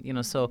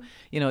Ireland. So,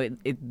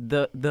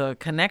 the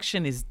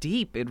connection is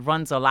deep. It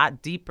runs a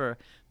lot deeper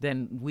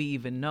than we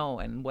even know.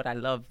 And what I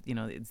love,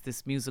 is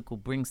this musical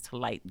brings to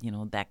light,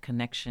 that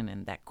connection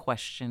and that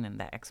question and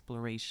that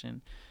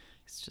exploration.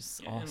 It's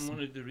just awesome. And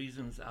one of the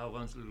reasons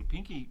Alvan's Little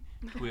Pinky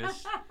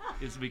twist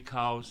is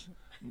because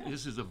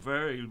this is a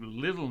very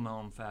little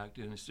known fact,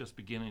 and it's just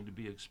beginning to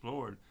be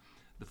explored.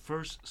 The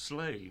first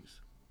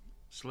slaves,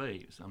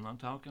 I'm not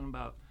talking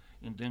about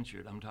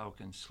indentured, I'm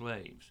talking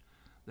slaves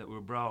that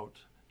were brought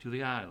to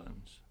the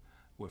islands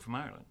were from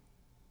Ireland.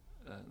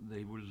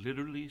 They were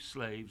literally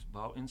slaves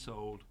bought and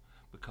sold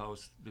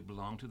because they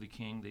belonged to the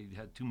king. They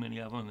had too many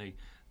of them. They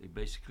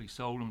basically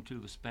sold them to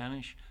the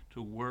Spanish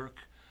to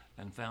work,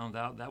 and found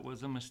out that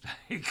was a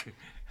mistake.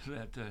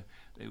 That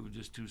they were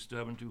just too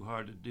stubborn, too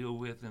hard to deal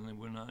with, and they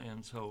were not.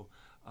 And so,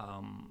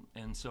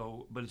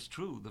 but it's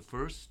true. The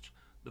first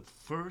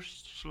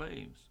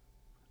slaves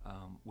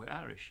were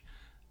Irish.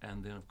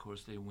 And then, of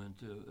course, they went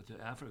to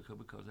Africa,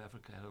 because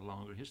Africa had a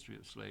longer history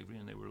of slavery,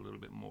 and they were a little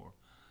bit more,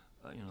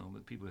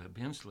 but people had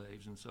been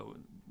slaves. And so,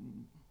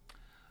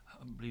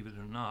 believe it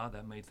or not,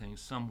 that made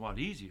things somewhat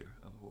easier,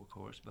 of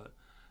course.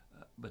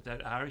 But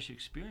that Irish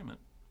experiment,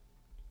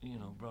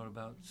 brought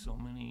about so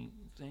many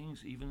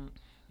things, even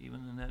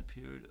in that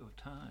period of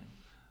time.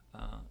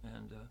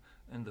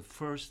 And the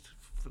first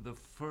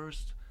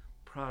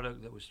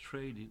product that was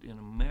traded in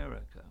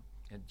America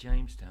at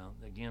Jamestown,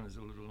 again, is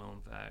a little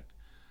known fact.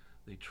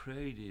 They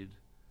traded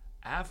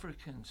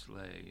African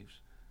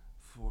slaves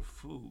for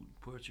food.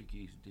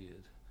 Portuguese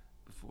did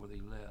before they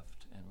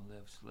left, and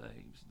left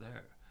slaves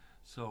there.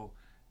 So,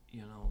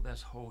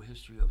 that's whole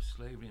history of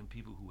slavery and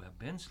people who have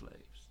been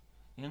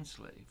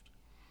enslaved.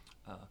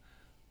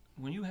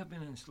 When you have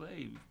been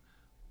enslaved,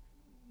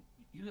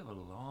 you have a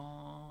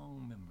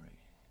long memory.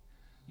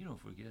 You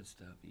don't forget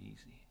stuff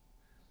easy.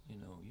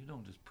 You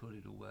don't just put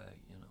it away.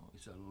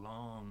 It's a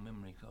long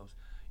memory, because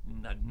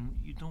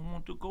you don't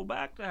want to go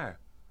back there.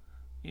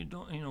 You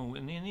don't,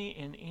 in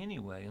any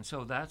way. And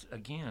so that's,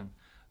 again,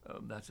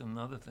 that's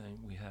another thing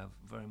we have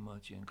very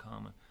much in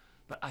common.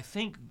 But I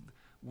think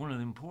one of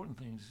the important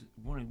things,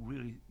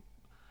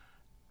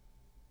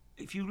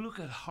 if you look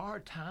at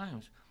hard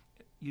times,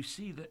 you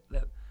see that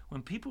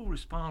when people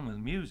respond with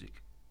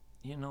music,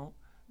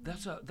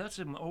 that's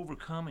an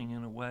overcoming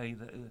in a way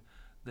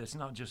that's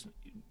not just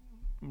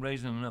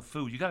raising enough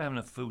food. You got to have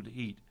enough food to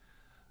eat.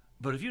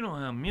 But if you don't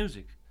have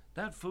music,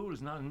 that food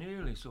is not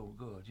nearly so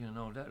good.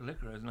 That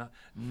liquor is not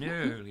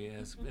nearly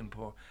as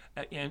important.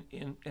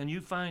 And you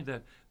find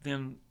that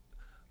then,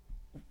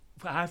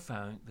 I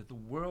find that the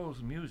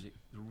world's music,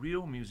 the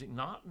real music,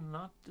 not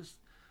this,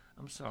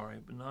 I'm sorry,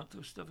 but not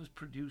the stuff that's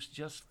produced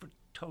just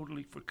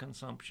totally for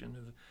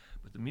consumption,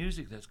 but the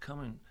music that's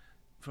coming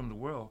from the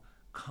world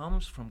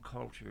comes from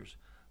cultures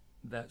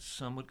that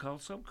some would call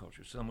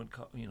subcultures. Some would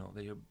call,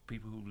 they are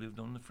people who lived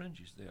on the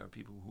fringes. They are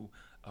people who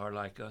are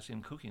like us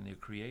in cooking. They're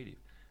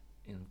creative.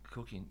 In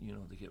cooking,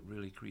 they get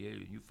really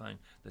creative. You find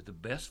that the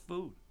best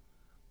food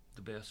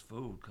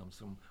comes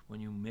from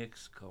when you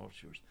mix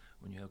cultures,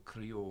 when you have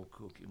Creole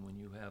cooking, when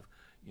you have,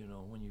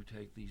 when you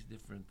take these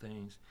different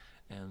things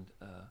and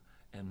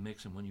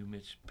mix them, when you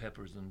mix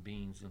peppers and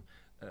beans, and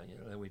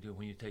that we do,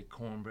 when you take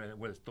cornbread,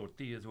 whether it's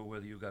tortillas or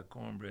whether you got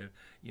cornbread,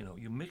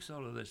 you mix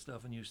all of this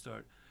stuff and you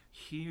start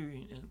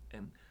hearing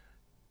and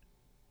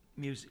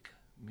music.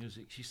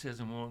 She says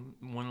in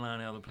one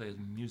line out of the play is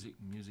music.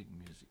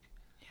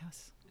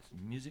 Yes.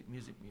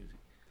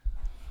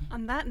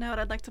 On that note,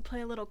 I'd like to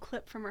play a little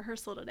clip from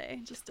rehearsal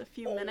today, just a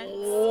few minutes.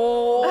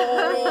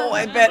 Oh,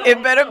 it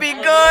better be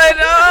good.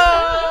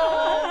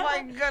 Oh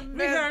my goodness.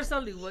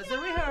 Rehearsal. It was a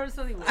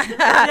rehearsal.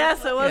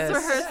 Yes, it was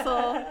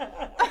rehearsal.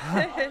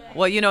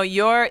 Well,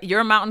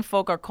 your mountain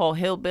folk are called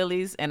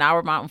hillbillies, and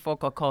our mountain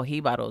folk are called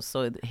jibaros.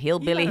 So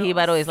hillbilly,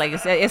 jibaro is like,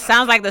 it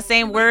sounds like the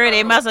same word.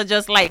 It must have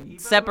just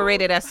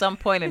separated at some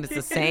point, and it's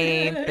the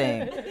same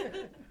thing.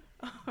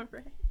 All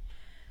right.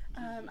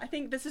 I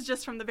think this is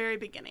just from the very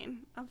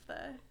beginning of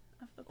the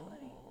play.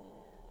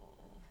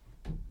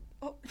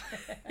 Oh.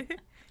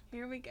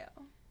 Here we go.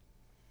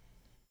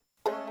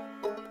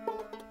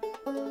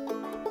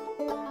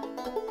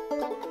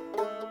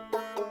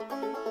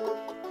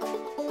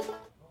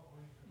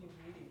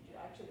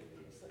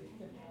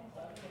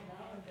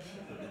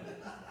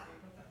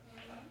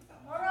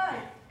 All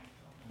right.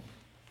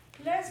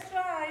 Let's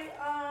try.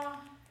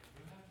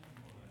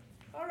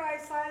 All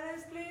right,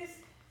 silence, please.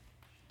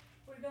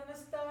 We're going to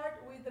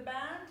start with the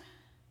band.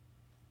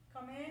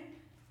 Come in.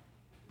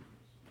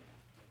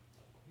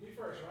 Me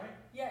first, right?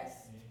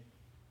 Yes.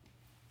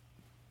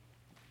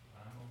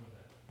 I'm over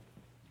that.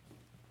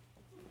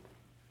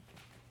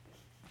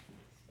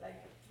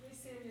 Like 3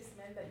 serious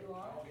men that you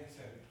are. I'll get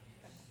set.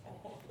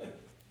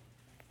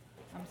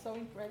 I'm so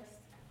impressed.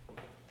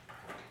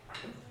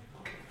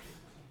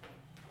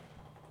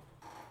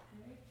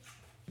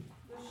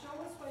 Just show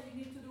us what you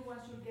need to do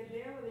once you get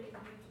there, whether you need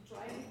to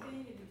try anything,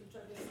 you need to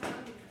try the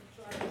sound, you need to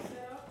try the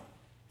setup.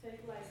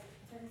 Take like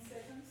 10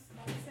 seconds,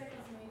 9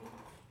 seconds maybe.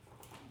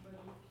 But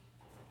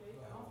okay,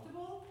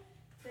 comfortable.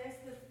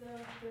 Test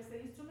the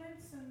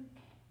instruments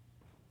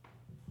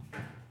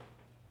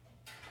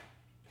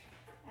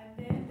and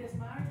then this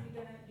mark,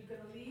 you're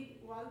gonna lead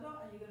Waldo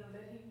and you're gonna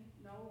let him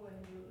know when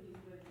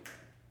he's ready.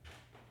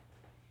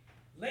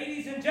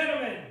 Ladies and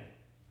gentlemen,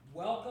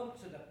 welcome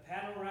to the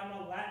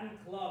Panorama Latin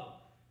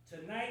Club.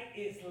 Tonight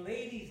is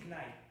Ladies'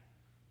 Night.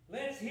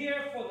 Let's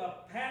hear for the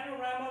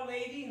Panorama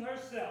Lady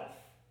herself,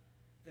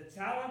 the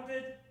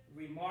talented,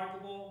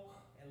 remarkable,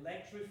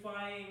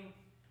 electrifying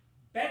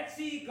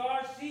Betsy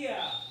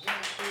Garcia.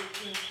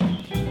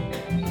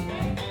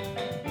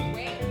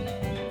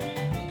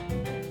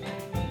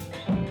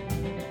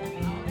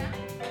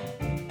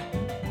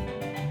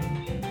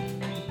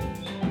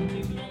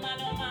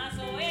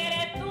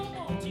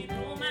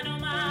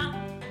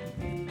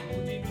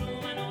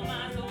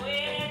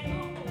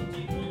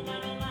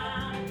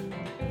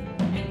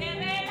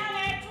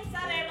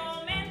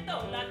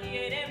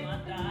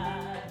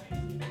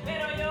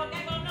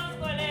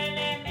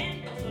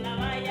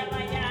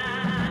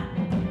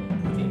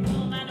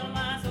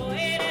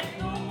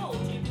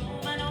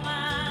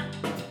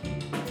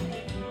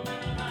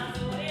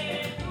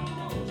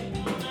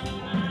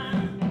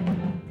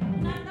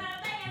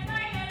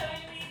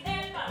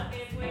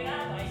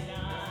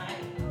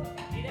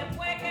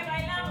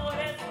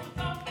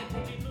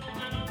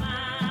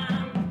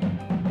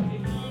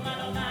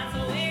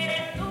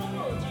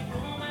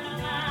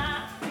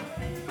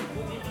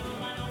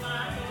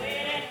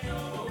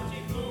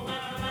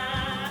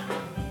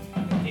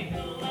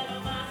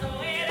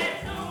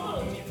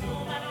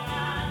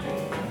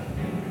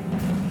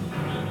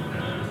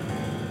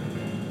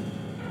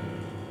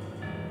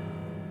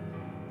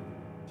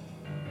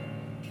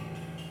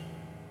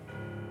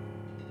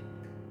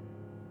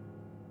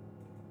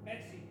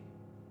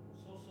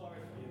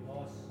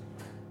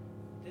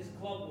 This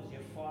club was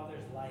your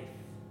father's life.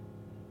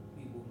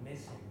 We will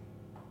miss him.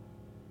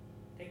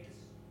 Take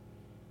this.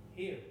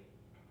 Here.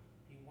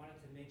 He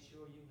wanted to make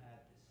sure you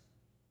had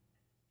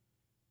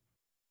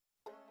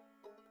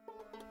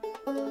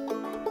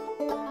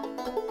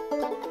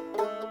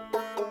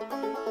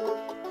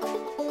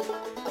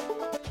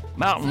this.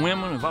 Mountain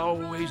women have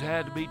always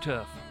had to be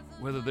tough,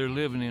 whether they're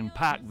living in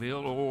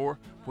Pikeville or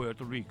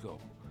Puerto Rico.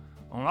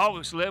 On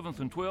August 11th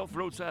and 12th,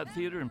 Roadside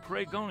Theater and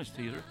Pregones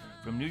Theater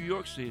from New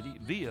York City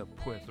via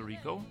Puerto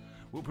Rico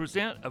will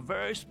present a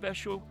very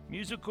special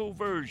musical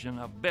version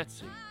of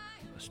Betsy,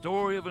 a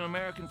story of an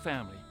American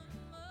family.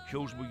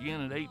 Shows begin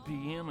at 8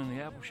 p.m. in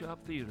the Apple Shop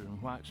Theater in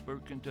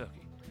Whitesburg,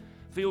 Kentucky.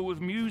 Filled with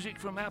music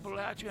from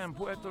Appalachia and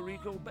Puerto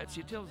Rico,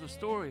 Betsy tells the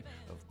story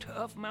of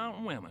tough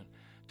mountain women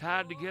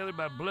tied together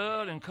by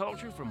blood and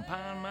culture from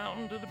Pine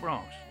Mountain to the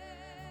Bronx.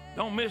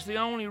 Don't miss the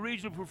only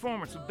regional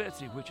performance of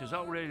Betsy, which has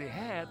already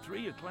had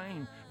 3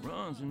 acclaimed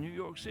runs in New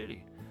York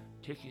City.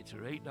 Tickets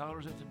are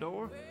 $8 at the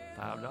door,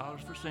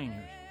 $5 for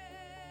seniors.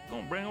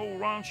 Gonna bring old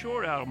Ron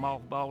Short out of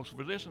mothballs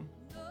for this one.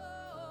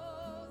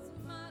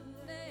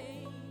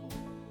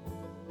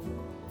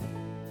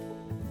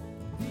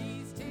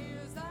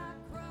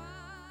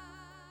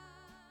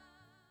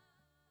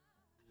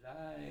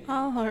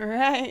 All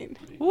right.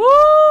 Woo!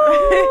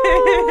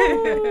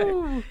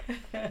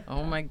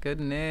 Oh my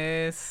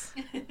goodness.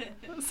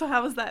 So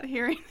how was that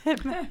hearing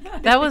it?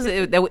 That was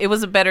it. It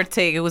was a better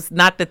take. It was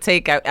not the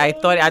take. I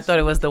thought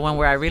it was the one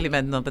where I really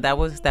meant no, but that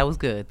was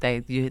good.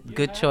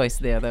 Good choice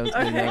there. That was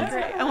good. Okay,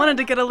 great. I wanted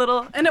to get a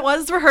little, and it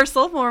was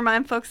rehearsal. We'll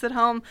remind folks at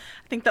home.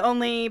 I think the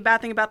only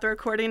bad thing about the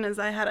recording is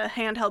I had a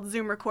handheld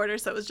Zoom recorder,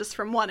 so it was just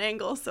from one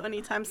angle. So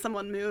anytime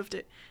someone moved,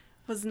 it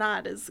was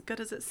not as good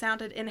as it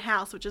sounded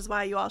in-house, which is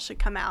why you all should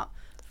come out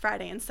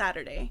Friday and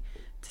Saturday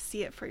to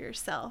see it for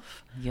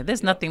yourself. Yeah,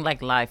 there's nothing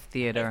like live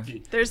theater.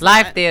 There's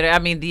live not. theater. I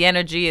mean, the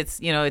energy, it's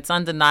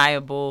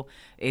undeniable.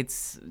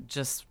 It's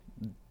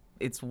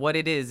what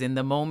it is in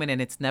the moment,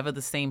 and it's never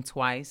the same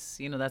twice.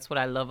 That's what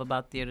I love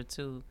about theater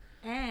too.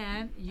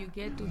 And you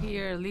get to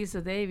hear Lisa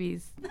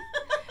Davis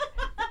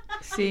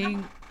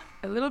sing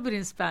a little bit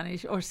in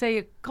Spanish or say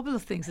a couple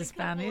of things in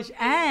Spanish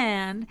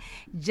and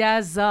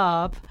jazz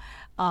up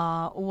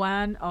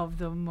one of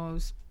the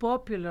most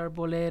popular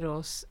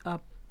boleros,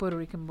 Puerto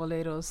Rican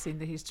boleros in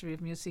the history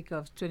of music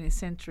of 20th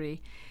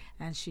century,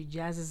 and she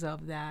jazzes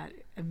up that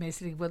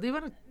amazingly. Well, do you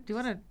want to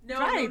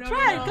try it?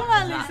 Come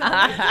on, Lisa.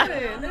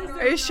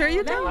 Are you sure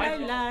you don't? I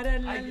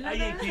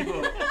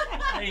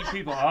think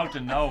people ought to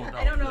know.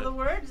 I don't know the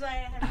words.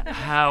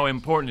 How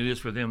important it is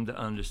for them to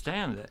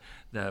understand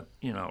that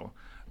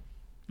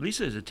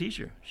Lisa is a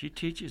teacher. She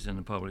teaches in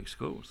the public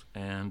schools,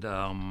 and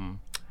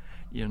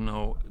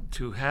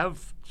to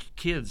have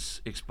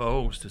kids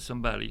exposed to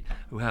somebody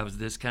who has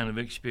this kind of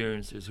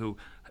experiences, who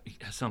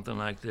has something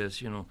like this,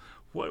 the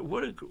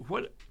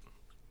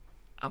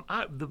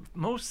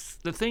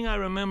thing I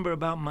remember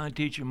about my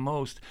teacher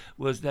most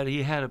was that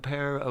he had a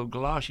pair of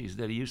galoshes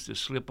that he used to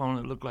slip on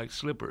that looked like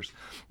slippers.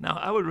 Now,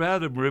 I would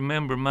rather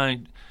remember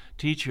my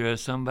teacher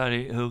as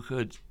somebody who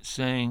could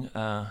sing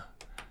and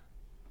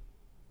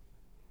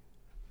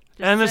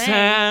the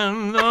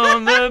sand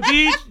on the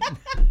beach.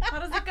 How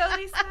does it go,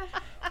 Lisa?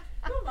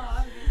 Come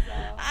on,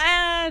 Lisa.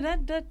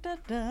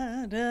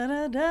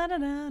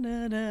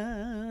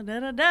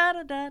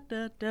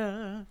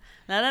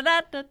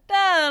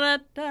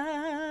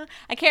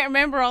 I can't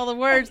remember all the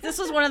words. This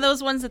was one of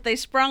those ones that they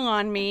sprung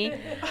on me.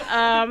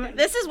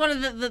 This is one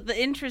of the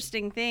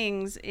interesting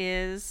things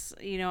is,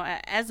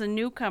 as a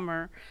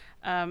newcomer,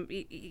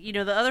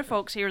 the other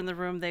folks here in the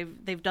room,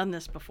 they've done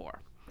this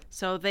before.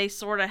 So they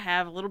sort of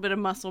have a little bit of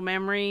muscle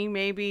memory,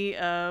 maybe,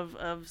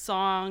 of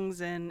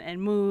songs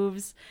and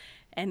moves.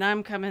 And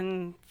I'm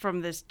coming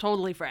from this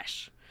totally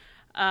fresh.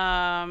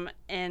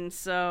 And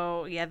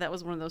so, yeah, that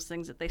was one of those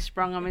things that they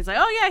sprung on me. It's like,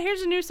 oh, yeah,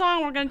 here's a new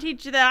song. We're going to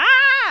teach you that.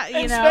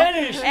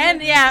 Spanish.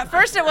 And, yeah,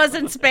 first it was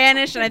in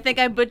Spanish, and I think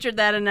I butchered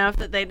that enough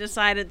that they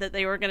decided that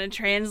they were going to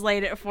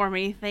translate it for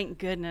me. Thank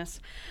goodness.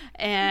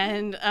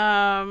 And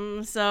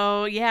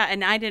so, yeah,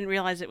 and I didn't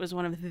realize it was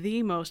one of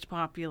the most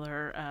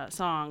popular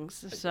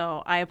songs.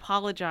 So I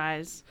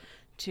apologize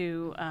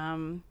to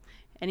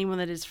anyone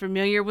that is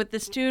familiar with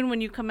this tune. When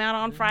you come out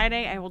on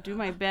Friday, I will do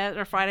my best,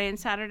 or Friday and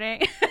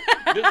Saturday.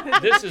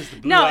 This is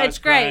the blue No, eyes it's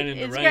great. crying in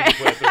It's the rain of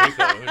great. Puerto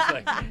Rico. It's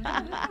like,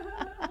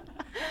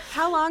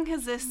 How long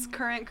has this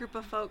current group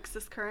of folks,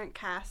 this current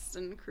cast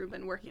and crew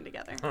been working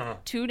together?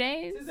 2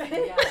 days? 2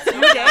 days.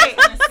 I was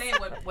gonna say,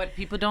 what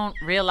people don't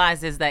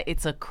realize is that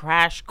it's a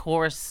crash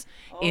course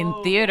in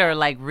theater.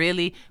 Like,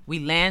 really, we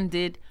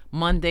landed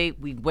Monday.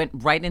 We went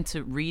right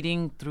into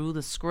reading through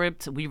the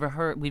script. We've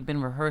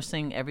been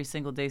rehearsing every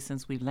single day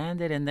since we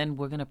landed, and then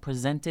we're gonna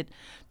present it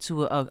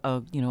to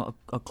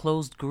a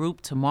closed group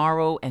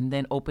tomorrow, and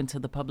then open to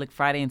the public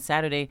Friday and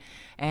Saturday.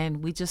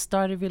 And we just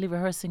started really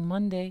rehearsing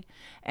Monday,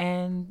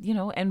 and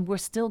we're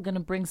still gonna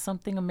bring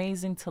something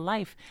amazing to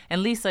life.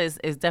 And Lisa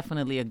is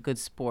definitely a good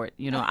sport.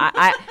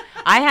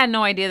 I had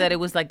no idea that it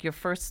was like your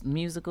first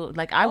musical.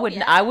 Like I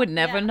would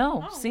never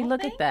know. Oh, See, well,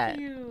 look at thank that.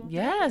 you.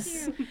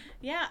 Yes. Thank you.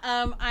 Yeah,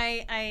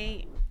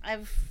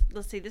 I've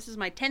let's see, this is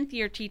my 10th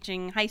year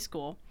teaching high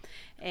school,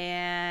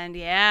 and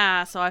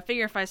yeah, so I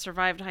figure if I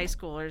survived high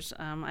schoolers,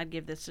 I'd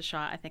give this a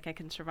shot. I think I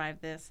can survive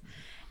this,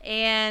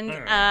 and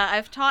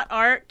I've taught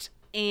art,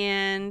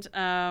 and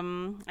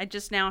I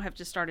just now have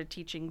just started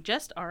teaching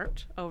just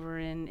art over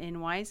in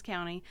Wise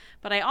County,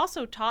 but I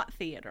also taught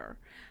theater.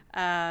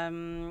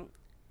 I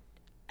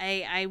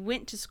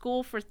went to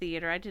school for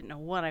theater. I didn't know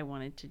what I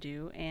wanted to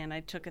do, and I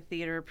took a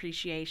theater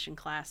appreciation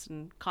class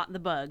and caught the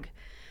bug.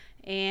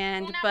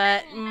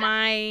 But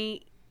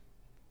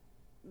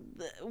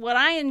what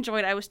I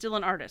enjoyed, I was still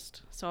an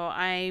artist, so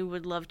I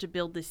would love to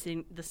build the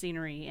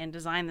scenery and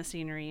design the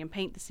scenery and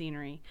paint the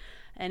scenery.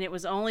 And it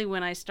was only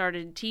when I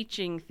started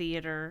teaching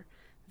theater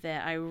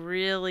that I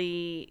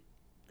really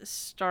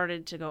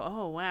started to go,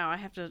 oh wow, I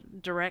have to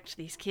direct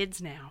these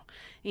kids now,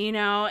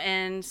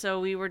 and so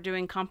we were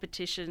doing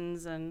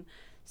competitions, and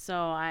so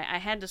I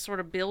had to sort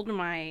of build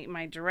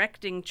my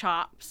directing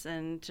chops,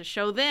 and to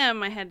show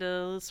them I had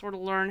to sort of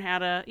learn how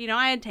to,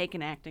 I had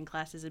taken acting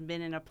classes and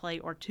been in a play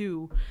or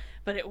two,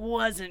 but it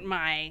wasn't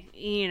my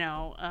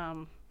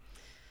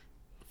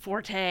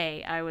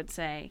forte, I would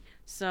say.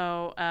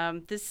 So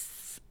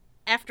this,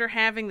 after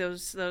having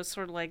those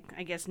sort of like,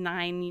 I guess,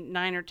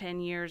 9 or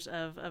 10 years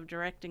of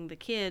directing the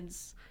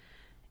kids,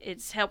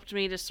 it's helped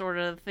me to sort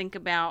of think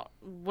about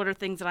what are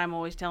things that I'm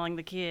always telling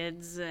the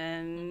kids,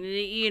 and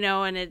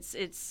and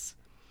it's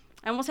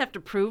I almost have to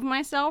prove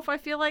myself, I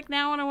feel like,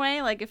 now, in a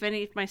way. Like if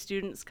any of my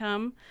students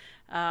come,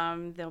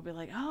 they'll be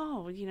like,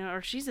 oh,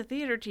 or she's a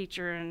theater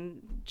teacher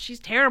and she's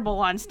terrible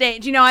on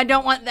stage. I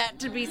don't want that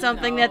to be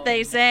something that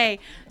they say.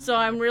 So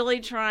I'm really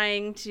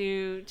trying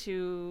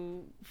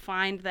to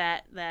find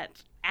that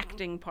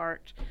acting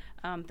part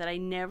that I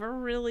never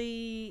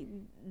really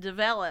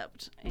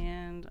developed.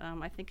 And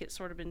I think it's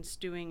sort of been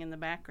stewing in the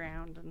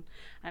background.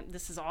 And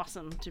this is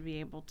awesome to be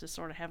able to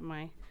sort of have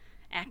my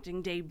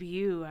acting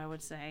debut, I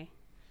would say.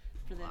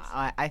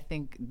 I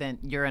think then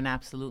you're an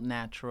absolute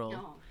natural.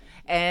 Oh.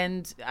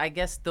 And I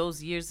guess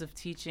those years of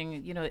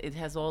teaching, it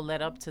has all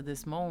led up to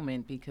this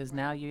moment, because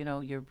now,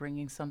 you're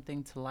bringing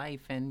something to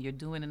life and you're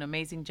doing an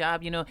amazing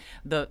job.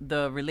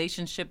 The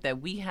relationship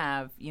that we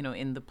have,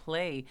 in the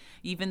play,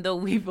 even though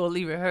we've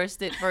only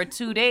rehearsed it for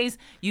 2 days,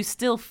 you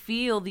still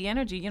feel the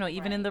energy,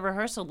 even in the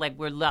rehearsal, like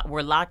we're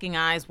locking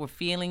eyes, we're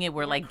feeling it.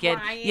 We're like,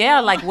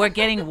 like we're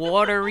getting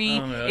watery.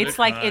 It's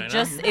like, crying.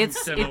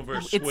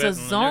 it's a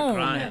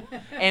zone.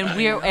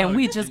 And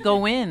we just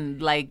go in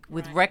like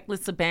with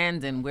reckless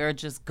abandon. We're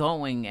just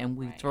going, and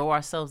we throw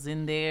ourselves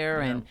in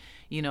there, and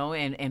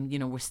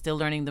we're still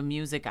learning the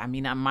music. I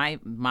mean,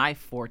 my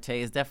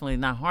forte is definitely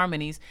not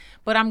harmonies,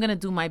 but I'm gonna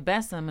do my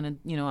best. I'm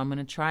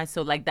gonna try.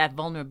 So like that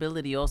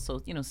vulnerability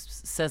also,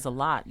 says a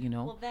lot.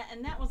 Well,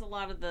 that was a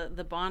lot of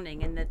the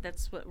bonding, and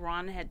that's what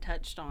Ron had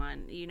touched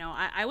on.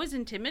 I was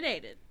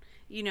intimidated,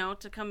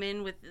 to come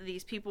in with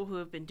these people who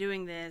have been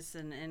doing this,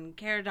 and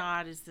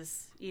Caridad is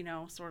this,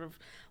 sort of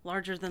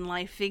larger than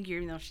life figure,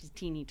 even though she's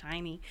teeny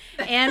tiny,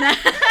 and.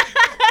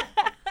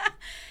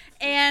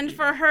 And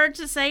for her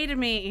to say to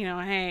me,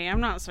 hey, I'm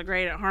not so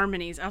great at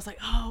harmonies, I was like,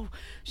 oh,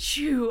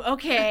 shoo,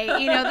 okay,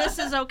 this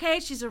is okay.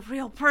 She's a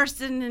real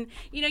person, and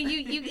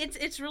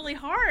it's really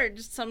hard.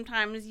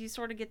 Sometimes you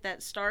sort of get that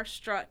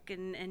starstruck,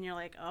 and you're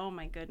like, oh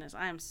my goodness,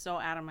 I am so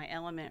out of my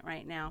element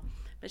right now.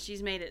 But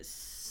she's made it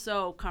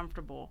so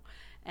comfortable,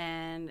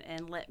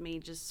 and let me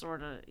just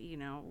sort of,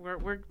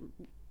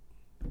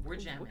 we're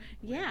jamming.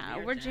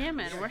 Yeah, we're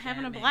jamming. We're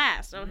having a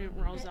blast. Oh, here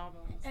rolls all.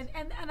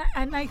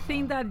 And I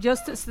think that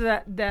just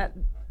so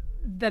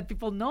that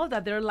people know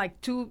that there are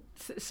like two.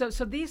 So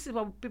this is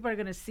what people are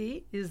gonna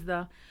see is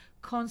the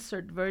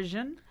concert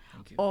version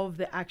of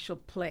the actual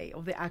play,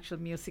 of the actual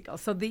musical.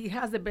 So it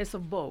has the best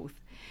of both.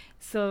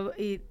 So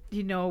we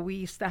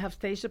have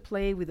staged a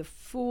play with a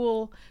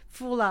full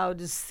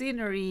out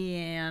scenery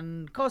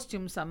and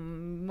costumes,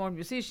 and more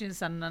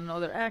musicians and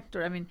another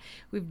actor. I mean,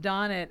 we've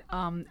done it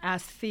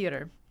as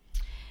theater.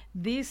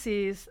 This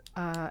is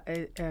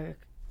a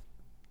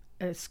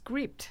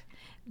script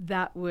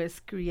that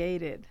was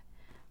created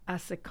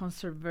as a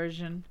concert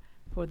version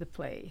for the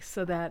play.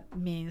 So that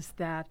means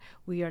that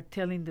we are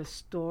telling the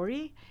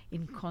story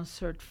in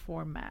concert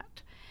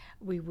format.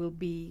 We will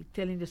be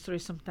telling the story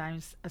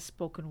sometimes a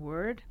spoken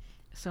word,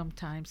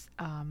 sometimes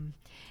and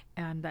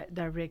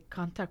direct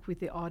contact with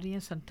the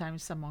audience,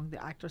 sometimes among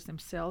the actors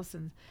themselves,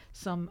 and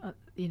some,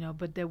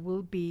 but there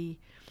will be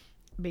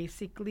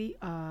basically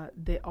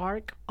the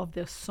arc of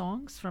the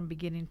songs from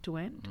beginning to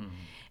end,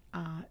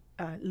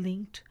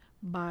 linked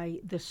by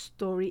the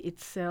story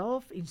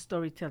itself in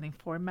storytelling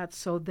format,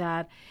 so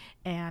that,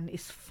 and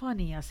it's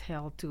funny as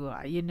hell too.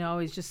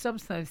 It's just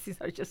sometimes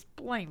these are just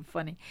plain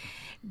funny,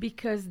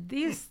 because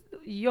this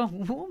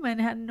young woman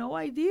had no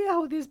idea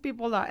who these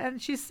people are,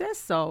 and she says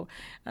so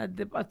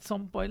at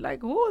some point,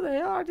 like, who they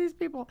are, these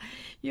people,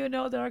 they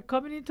are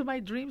coming into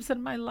my dreams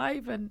and my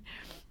life,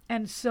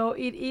 and so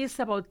it is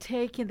about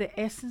taking the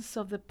essence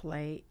of the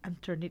play and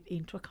turn it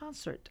into a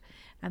concert,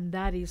 and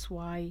that is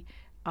why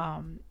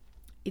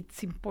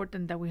it's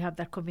important that we have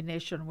that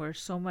combination where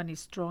someone is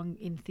strong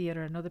in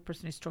theater, another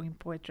person is strong in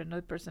poetry,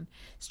 another person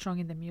strong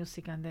in the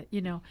music, and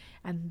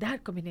and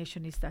that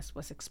combination that's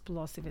what's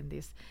explosive in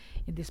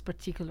this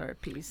particular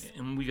piece.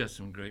 And we got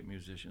some great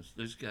musicians.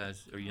 These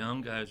guys are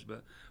young guys,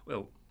 but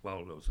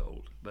Waldo's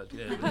old. But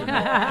Tell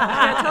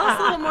us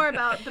a little more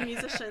about the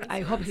musicians.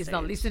 I hope he's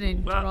not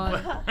listening. Waldo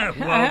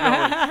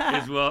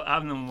is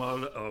I've known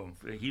Waldo. Oh,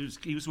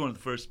 he was one of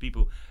the first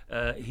people.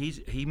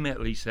 He met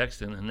Lee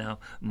Sexton, and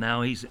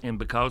now and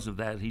because of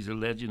that, he's a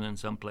legend in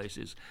some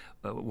places.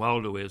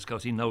 Waldo is,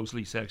 because he knows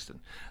Lee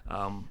Sexton.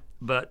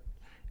 But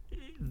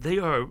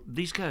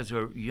these guys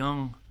are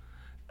young.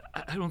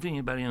 I don't think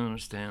anybody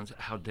understands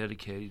how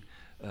dedicated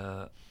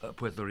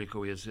Puerto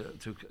Rico is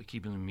to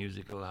keeping the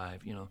music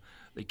alive.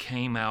 They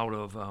came out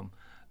of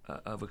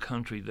a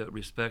country that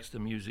respects the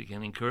music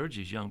and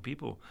encourages young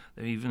people.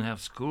 They even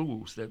have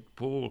schools that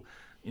pull,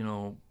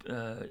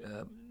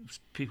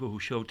 people who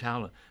show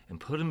talent and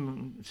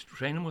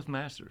train them with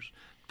masters,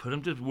 put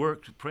them to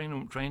work,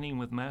 training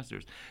with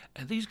masters.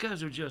 And these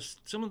guys are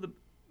just some of the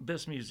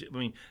best music. I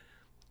mean,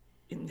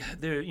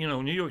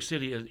 New York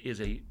City is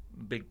a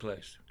big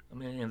place. I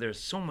mean, and there's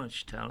so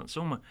much talent,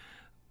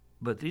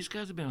 but these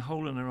guys have been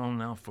holding their own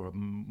now for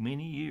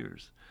many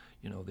years.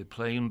 They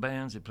play in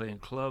bands, they play in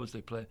clubs,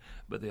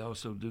 but they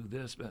also do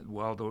this.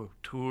 Waldo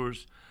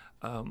tours.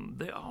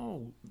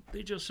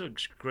 They just are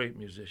great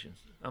musicians.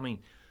 I mean,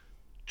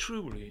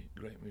 truly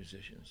great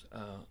musicians.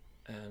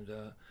 And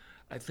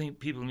I think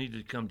people need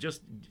to come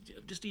just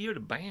to hear the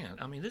band.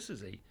 I mean, this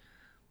is a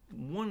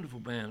wonderful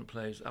band that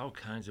plays all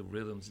kinds of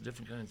rhythms,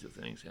 different kinds of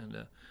things, and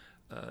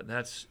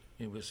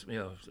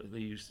they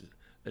used to,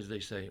 as they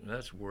say,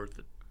 that's worth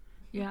it.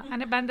 Yeah,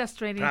 and a band that's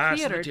trained in Pass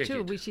theater the too,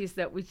 ticket. which is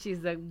the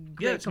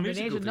great it's musical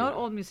combination. Not theater.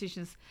 all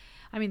musicians,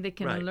 I mean, they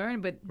can Right.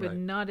 learn, but Right.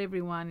 not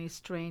everyone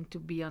is trained to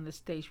be on the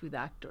stage with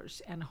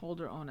actors and hold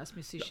their own as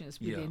musicians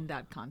Yeah. within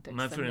that context.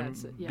 My And friend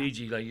that's, yeah.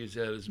 BG, like you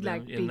said, has been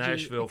Like in BG,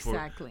 Nashville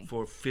exactly.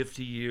 for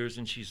 50 years,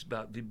 and she's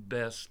about the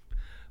best,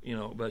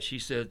 But she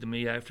said to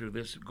me after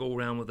this go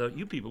around with us,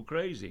 "You people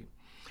crazy.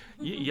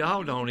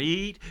 Y'all don't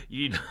eat.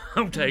 You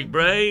don't take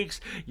breaks.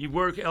 You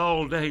work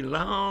all day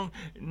long.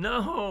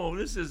 No,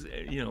 this is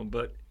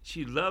But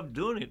she loved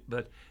doing it,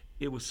 but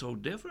it was so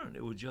different.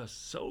 It was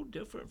just so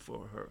different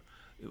for her.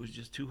 It was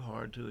just too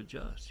hard to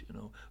adjust,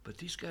 But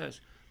these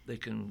guys, they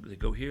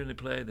go here and they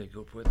play. They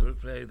go to Puerto Rico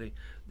play.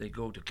 They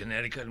go to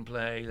Connecticut and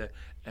play,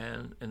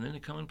 and then they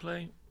come and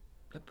play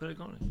at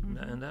Pregones,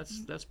 and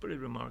that's pretty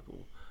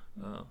remarkable.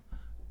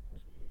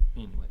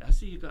 Anyway, I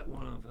see you got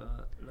one of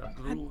La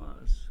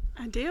Brujas.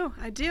 I do.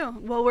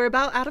 Well, we're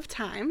about out of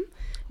time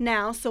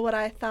now, so what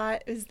I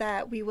thought is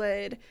that we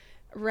would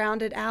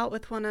round it out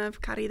with one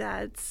of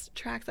Caridad's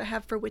tracks I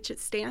have For Which It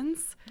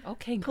Stands.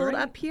 Okay, Pulled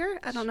great. up here.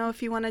 I don't know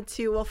if you wanted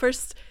to. Well,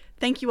 first,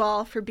 thank you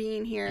all for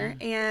being here,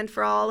 and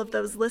for all of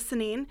those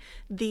listening.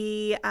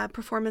 The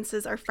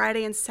performances are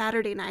Friday and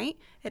Saturday night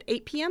at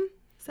 8 p.m.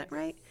 Is that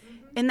right?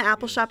 In the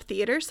Apple Shop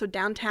Theater, so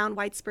downtown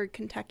Whitesburg,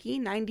 Kentucky,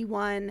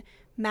 91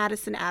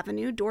 Madison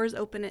Avenue. Doors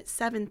open at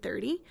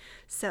 7:30,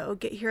 so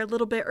get here a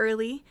little bit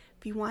early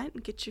if you want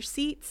and get your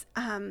seats.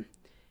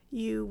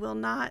 You will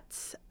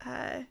not.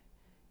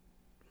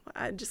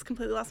 I just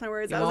completely lost my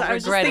words. You I was won't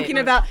just regret it. thinking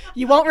about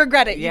you won't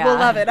regret it. Yeah. You will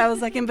love it. I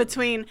was like in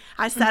between.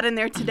 I sat in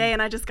there today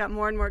and I just got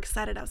more and more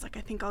excited. I was like,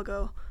 I think I'll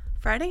go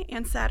Friday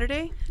and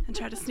Saturday and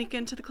try to sneak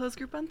into the closed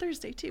group on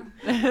Thursday too.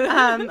 But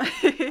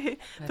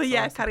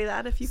yeah, awesome.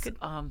 Caridad, if you could.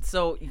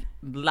 So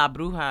La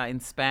Bruja in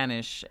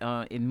Spanish,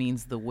 it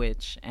means the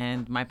witch.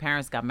 And my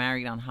parents got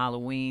married on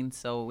Halloween,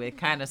 so it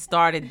kind of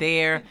started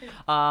there.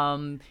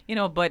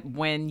 But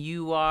when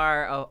you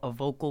are a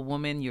vocal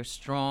woman, you're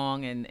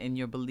strong in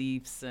your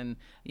beliefs, and,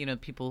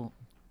 people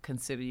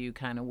consider you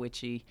kind of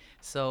witchy.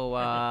 So,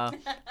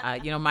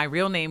 my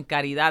real name,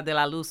 Caridad de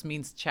la Luz,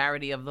 means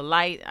charity of the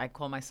light. I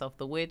call myself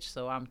the witch,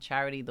 so I'm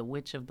Charity, the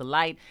witch of the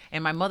light.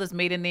 And my mother's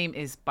maiden name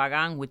is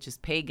Pagan, which is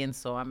pagan,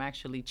 so I'm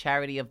actually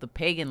Charity of the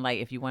pagan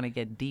light, if you want to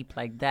get deep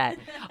like that.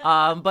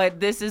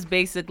 But this is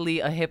basically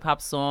a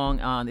hip-hop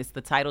song. It's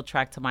the title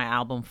track to my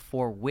album,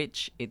 For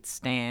Which It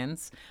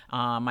Stands.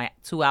 My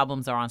 2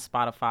 albums are on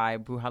Spotify,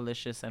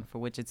 Brujalicious and For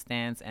Which It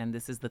Stands, and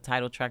this is the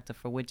title track to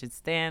For Which It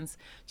Stands,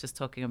 just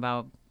talking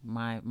about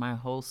my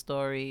whole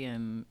story,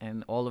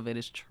 and all of it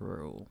is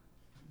true.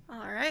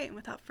 All right,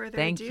 without further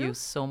Thank ado, you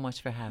so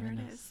much for having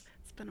here it us. is.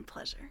 It's been a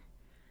pleasure.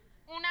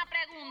 Una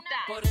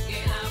pregunta. ¿Por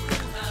qué la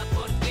bruja?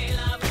 ¿Por qué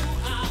la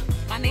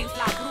bruja? My name's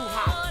La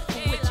Bruja,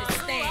 for which it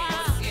stands.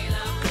 ¿Por qué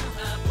la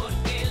bruja? ¿Por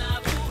qué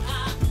la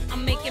bruja?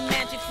 I'm making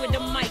magic with a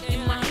mic in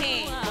my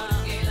hand. ¿Por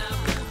qué la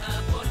bruja?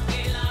 ¿Por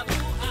qué la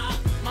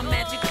bruja? My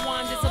magic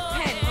wand is a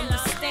pen,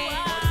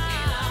 understand? ¿Por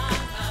qué la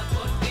bruja?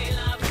 ¿Por qué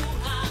la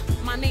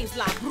bruja? My name's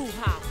La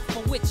Bruja,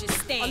 for which it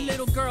stands. A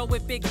little girl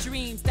with big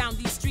dreams down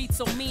these streets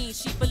so mean.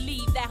 She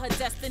believed that her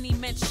destiny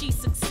meant she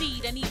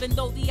succeed. And even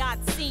though the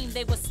odds seemed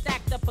they were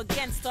stacked up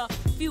against her,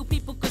 few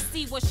people could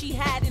see what she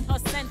had in her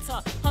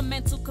center. Her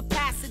mental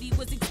capacity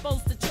was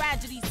exposed to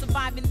tragedy,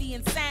 surviving the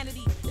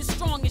insanity as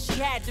strong as she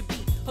had to be.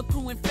 Her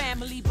crew and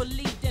family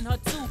believed in her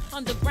too.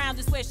 Underground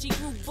is where she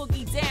grew,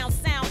 boogie down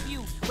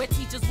Soundview, where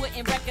teachers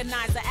wouldn't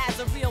recognize her as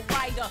a real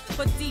writer.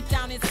 But deep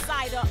down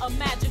inside her, a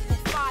magical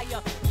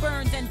fire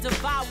burned and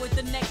devoured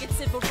the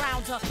negative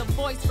around her. The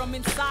voice from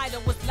inside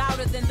her was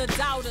louder than the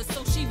doubters,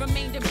 so she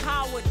remained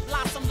empowered,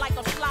 blossomed like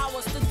a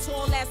flower, stood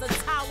tall as a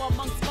tower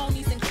amongst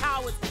phonies and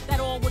cowards that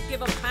all would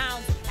give her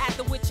pounds at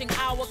the witching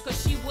hour, cause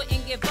she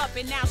wouldn't give up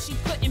and now she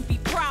couldn't be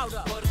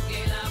prouder.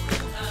 Porque la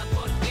bruja,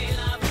 porque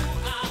la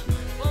bruja,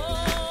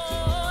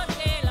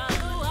 porque la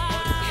bruja,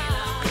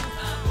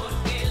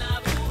 porque la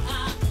bruja,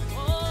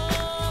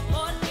 oh,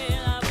 porque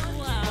la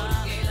bruja,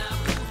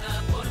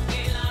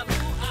 porque la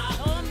bruja,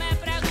 no me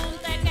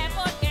pregunte que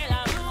porque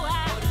la bruja,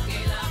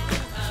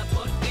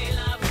 porque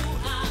la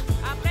bruja,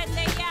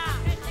 aprende ya,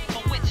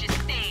 for witches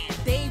stand.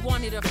 They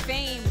wanted her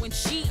fame when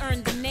she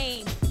earned the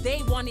name.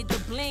 They wanted the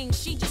bling,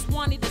 she just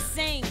wanted to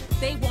sing.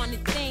 They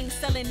wanted things,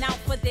 selling out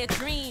for their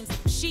dreams.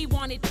 She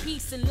wanted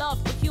peace and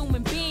love for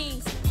human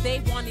beings. They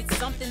wanted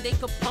something they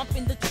could pump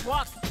in the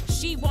truck.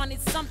 She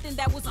wanted something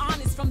that was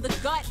honest from the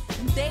gut.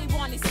 And they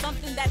wanted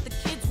something that the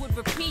kids would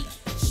repeat.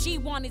 She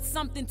wanted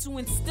something to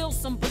instill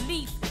some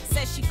belief.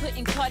 Said she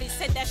couldn't cut it,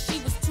 said that she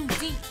was too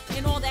deep.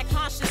 And all that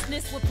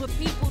consciousness would put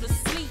people to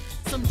sleep.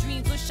 Some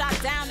dreams were shot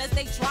down as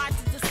they tried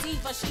to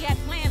deceive her. She had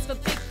plans for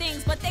big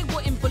things, but they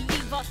wouldn't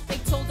believe her. They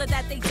told her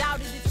that they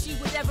doubted if she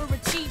would ever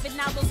achieve it.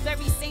 Now those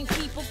very same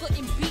people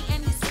couldn't be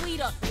any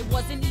sweeter. It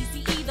wasn't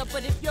easy either,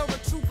 but if you're a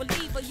true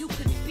believer, you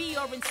could be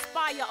or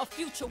inspire a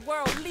future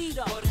world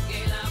leader.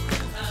 Porque la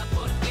bruja,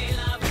 porque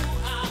la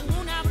bruja,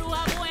 una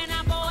bruja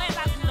buena,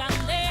 poeta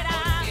curandera.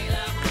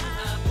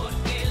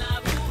 Porque la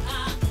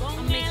bruja,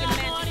 I'm making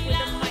magic with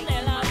a mic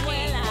in my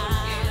abuela.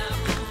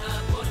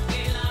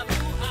 Porque la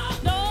bruja,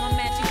 my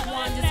magic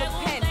wand is a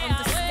pen,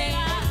 understand?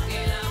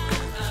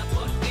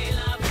 Porque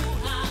la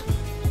bruja,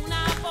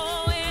 una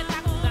poeta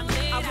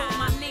curandera. I wrote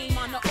my name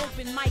on the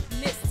open mic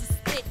list to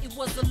spit. It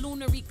was a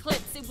lunar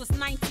eclipse. It was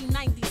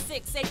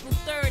 1996, April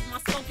 3rd. My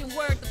spoken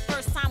word the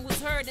first time was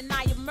heard, and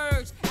I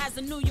emerged as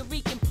a New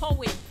Eurekan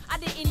poet. I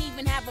didn't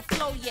even have a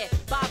flow yet.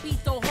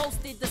 Bobito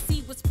hosted, the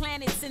seed was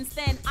planted. Since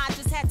then, I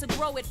just had to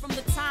grow it from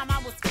the time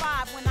I was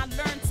 5 when I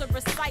learned to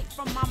recite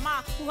from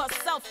Mama, who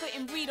herself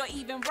couldn't read or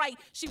even write.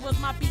 She was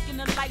my beacon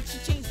of light. She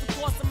changed the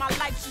course of my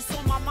life. She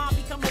saw my mom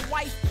become a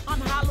wife on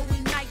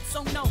Halloween night.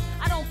 So no,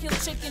 I don't kill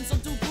chickens or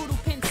do brutal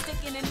pin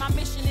sticking, and my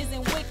mission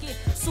isn't wicked,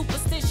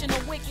 superstition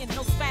or wicked.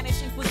 No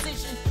Spanish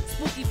Inquisition,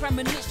 spooky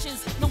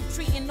premonitions, no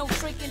treating, no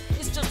tricking.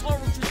 It's just oral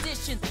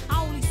tradition.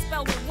 I only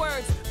spell with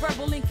words,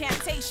 verbal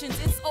incantations.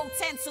 It's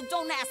 010, so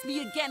don't ask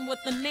me again what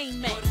the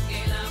name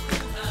meant.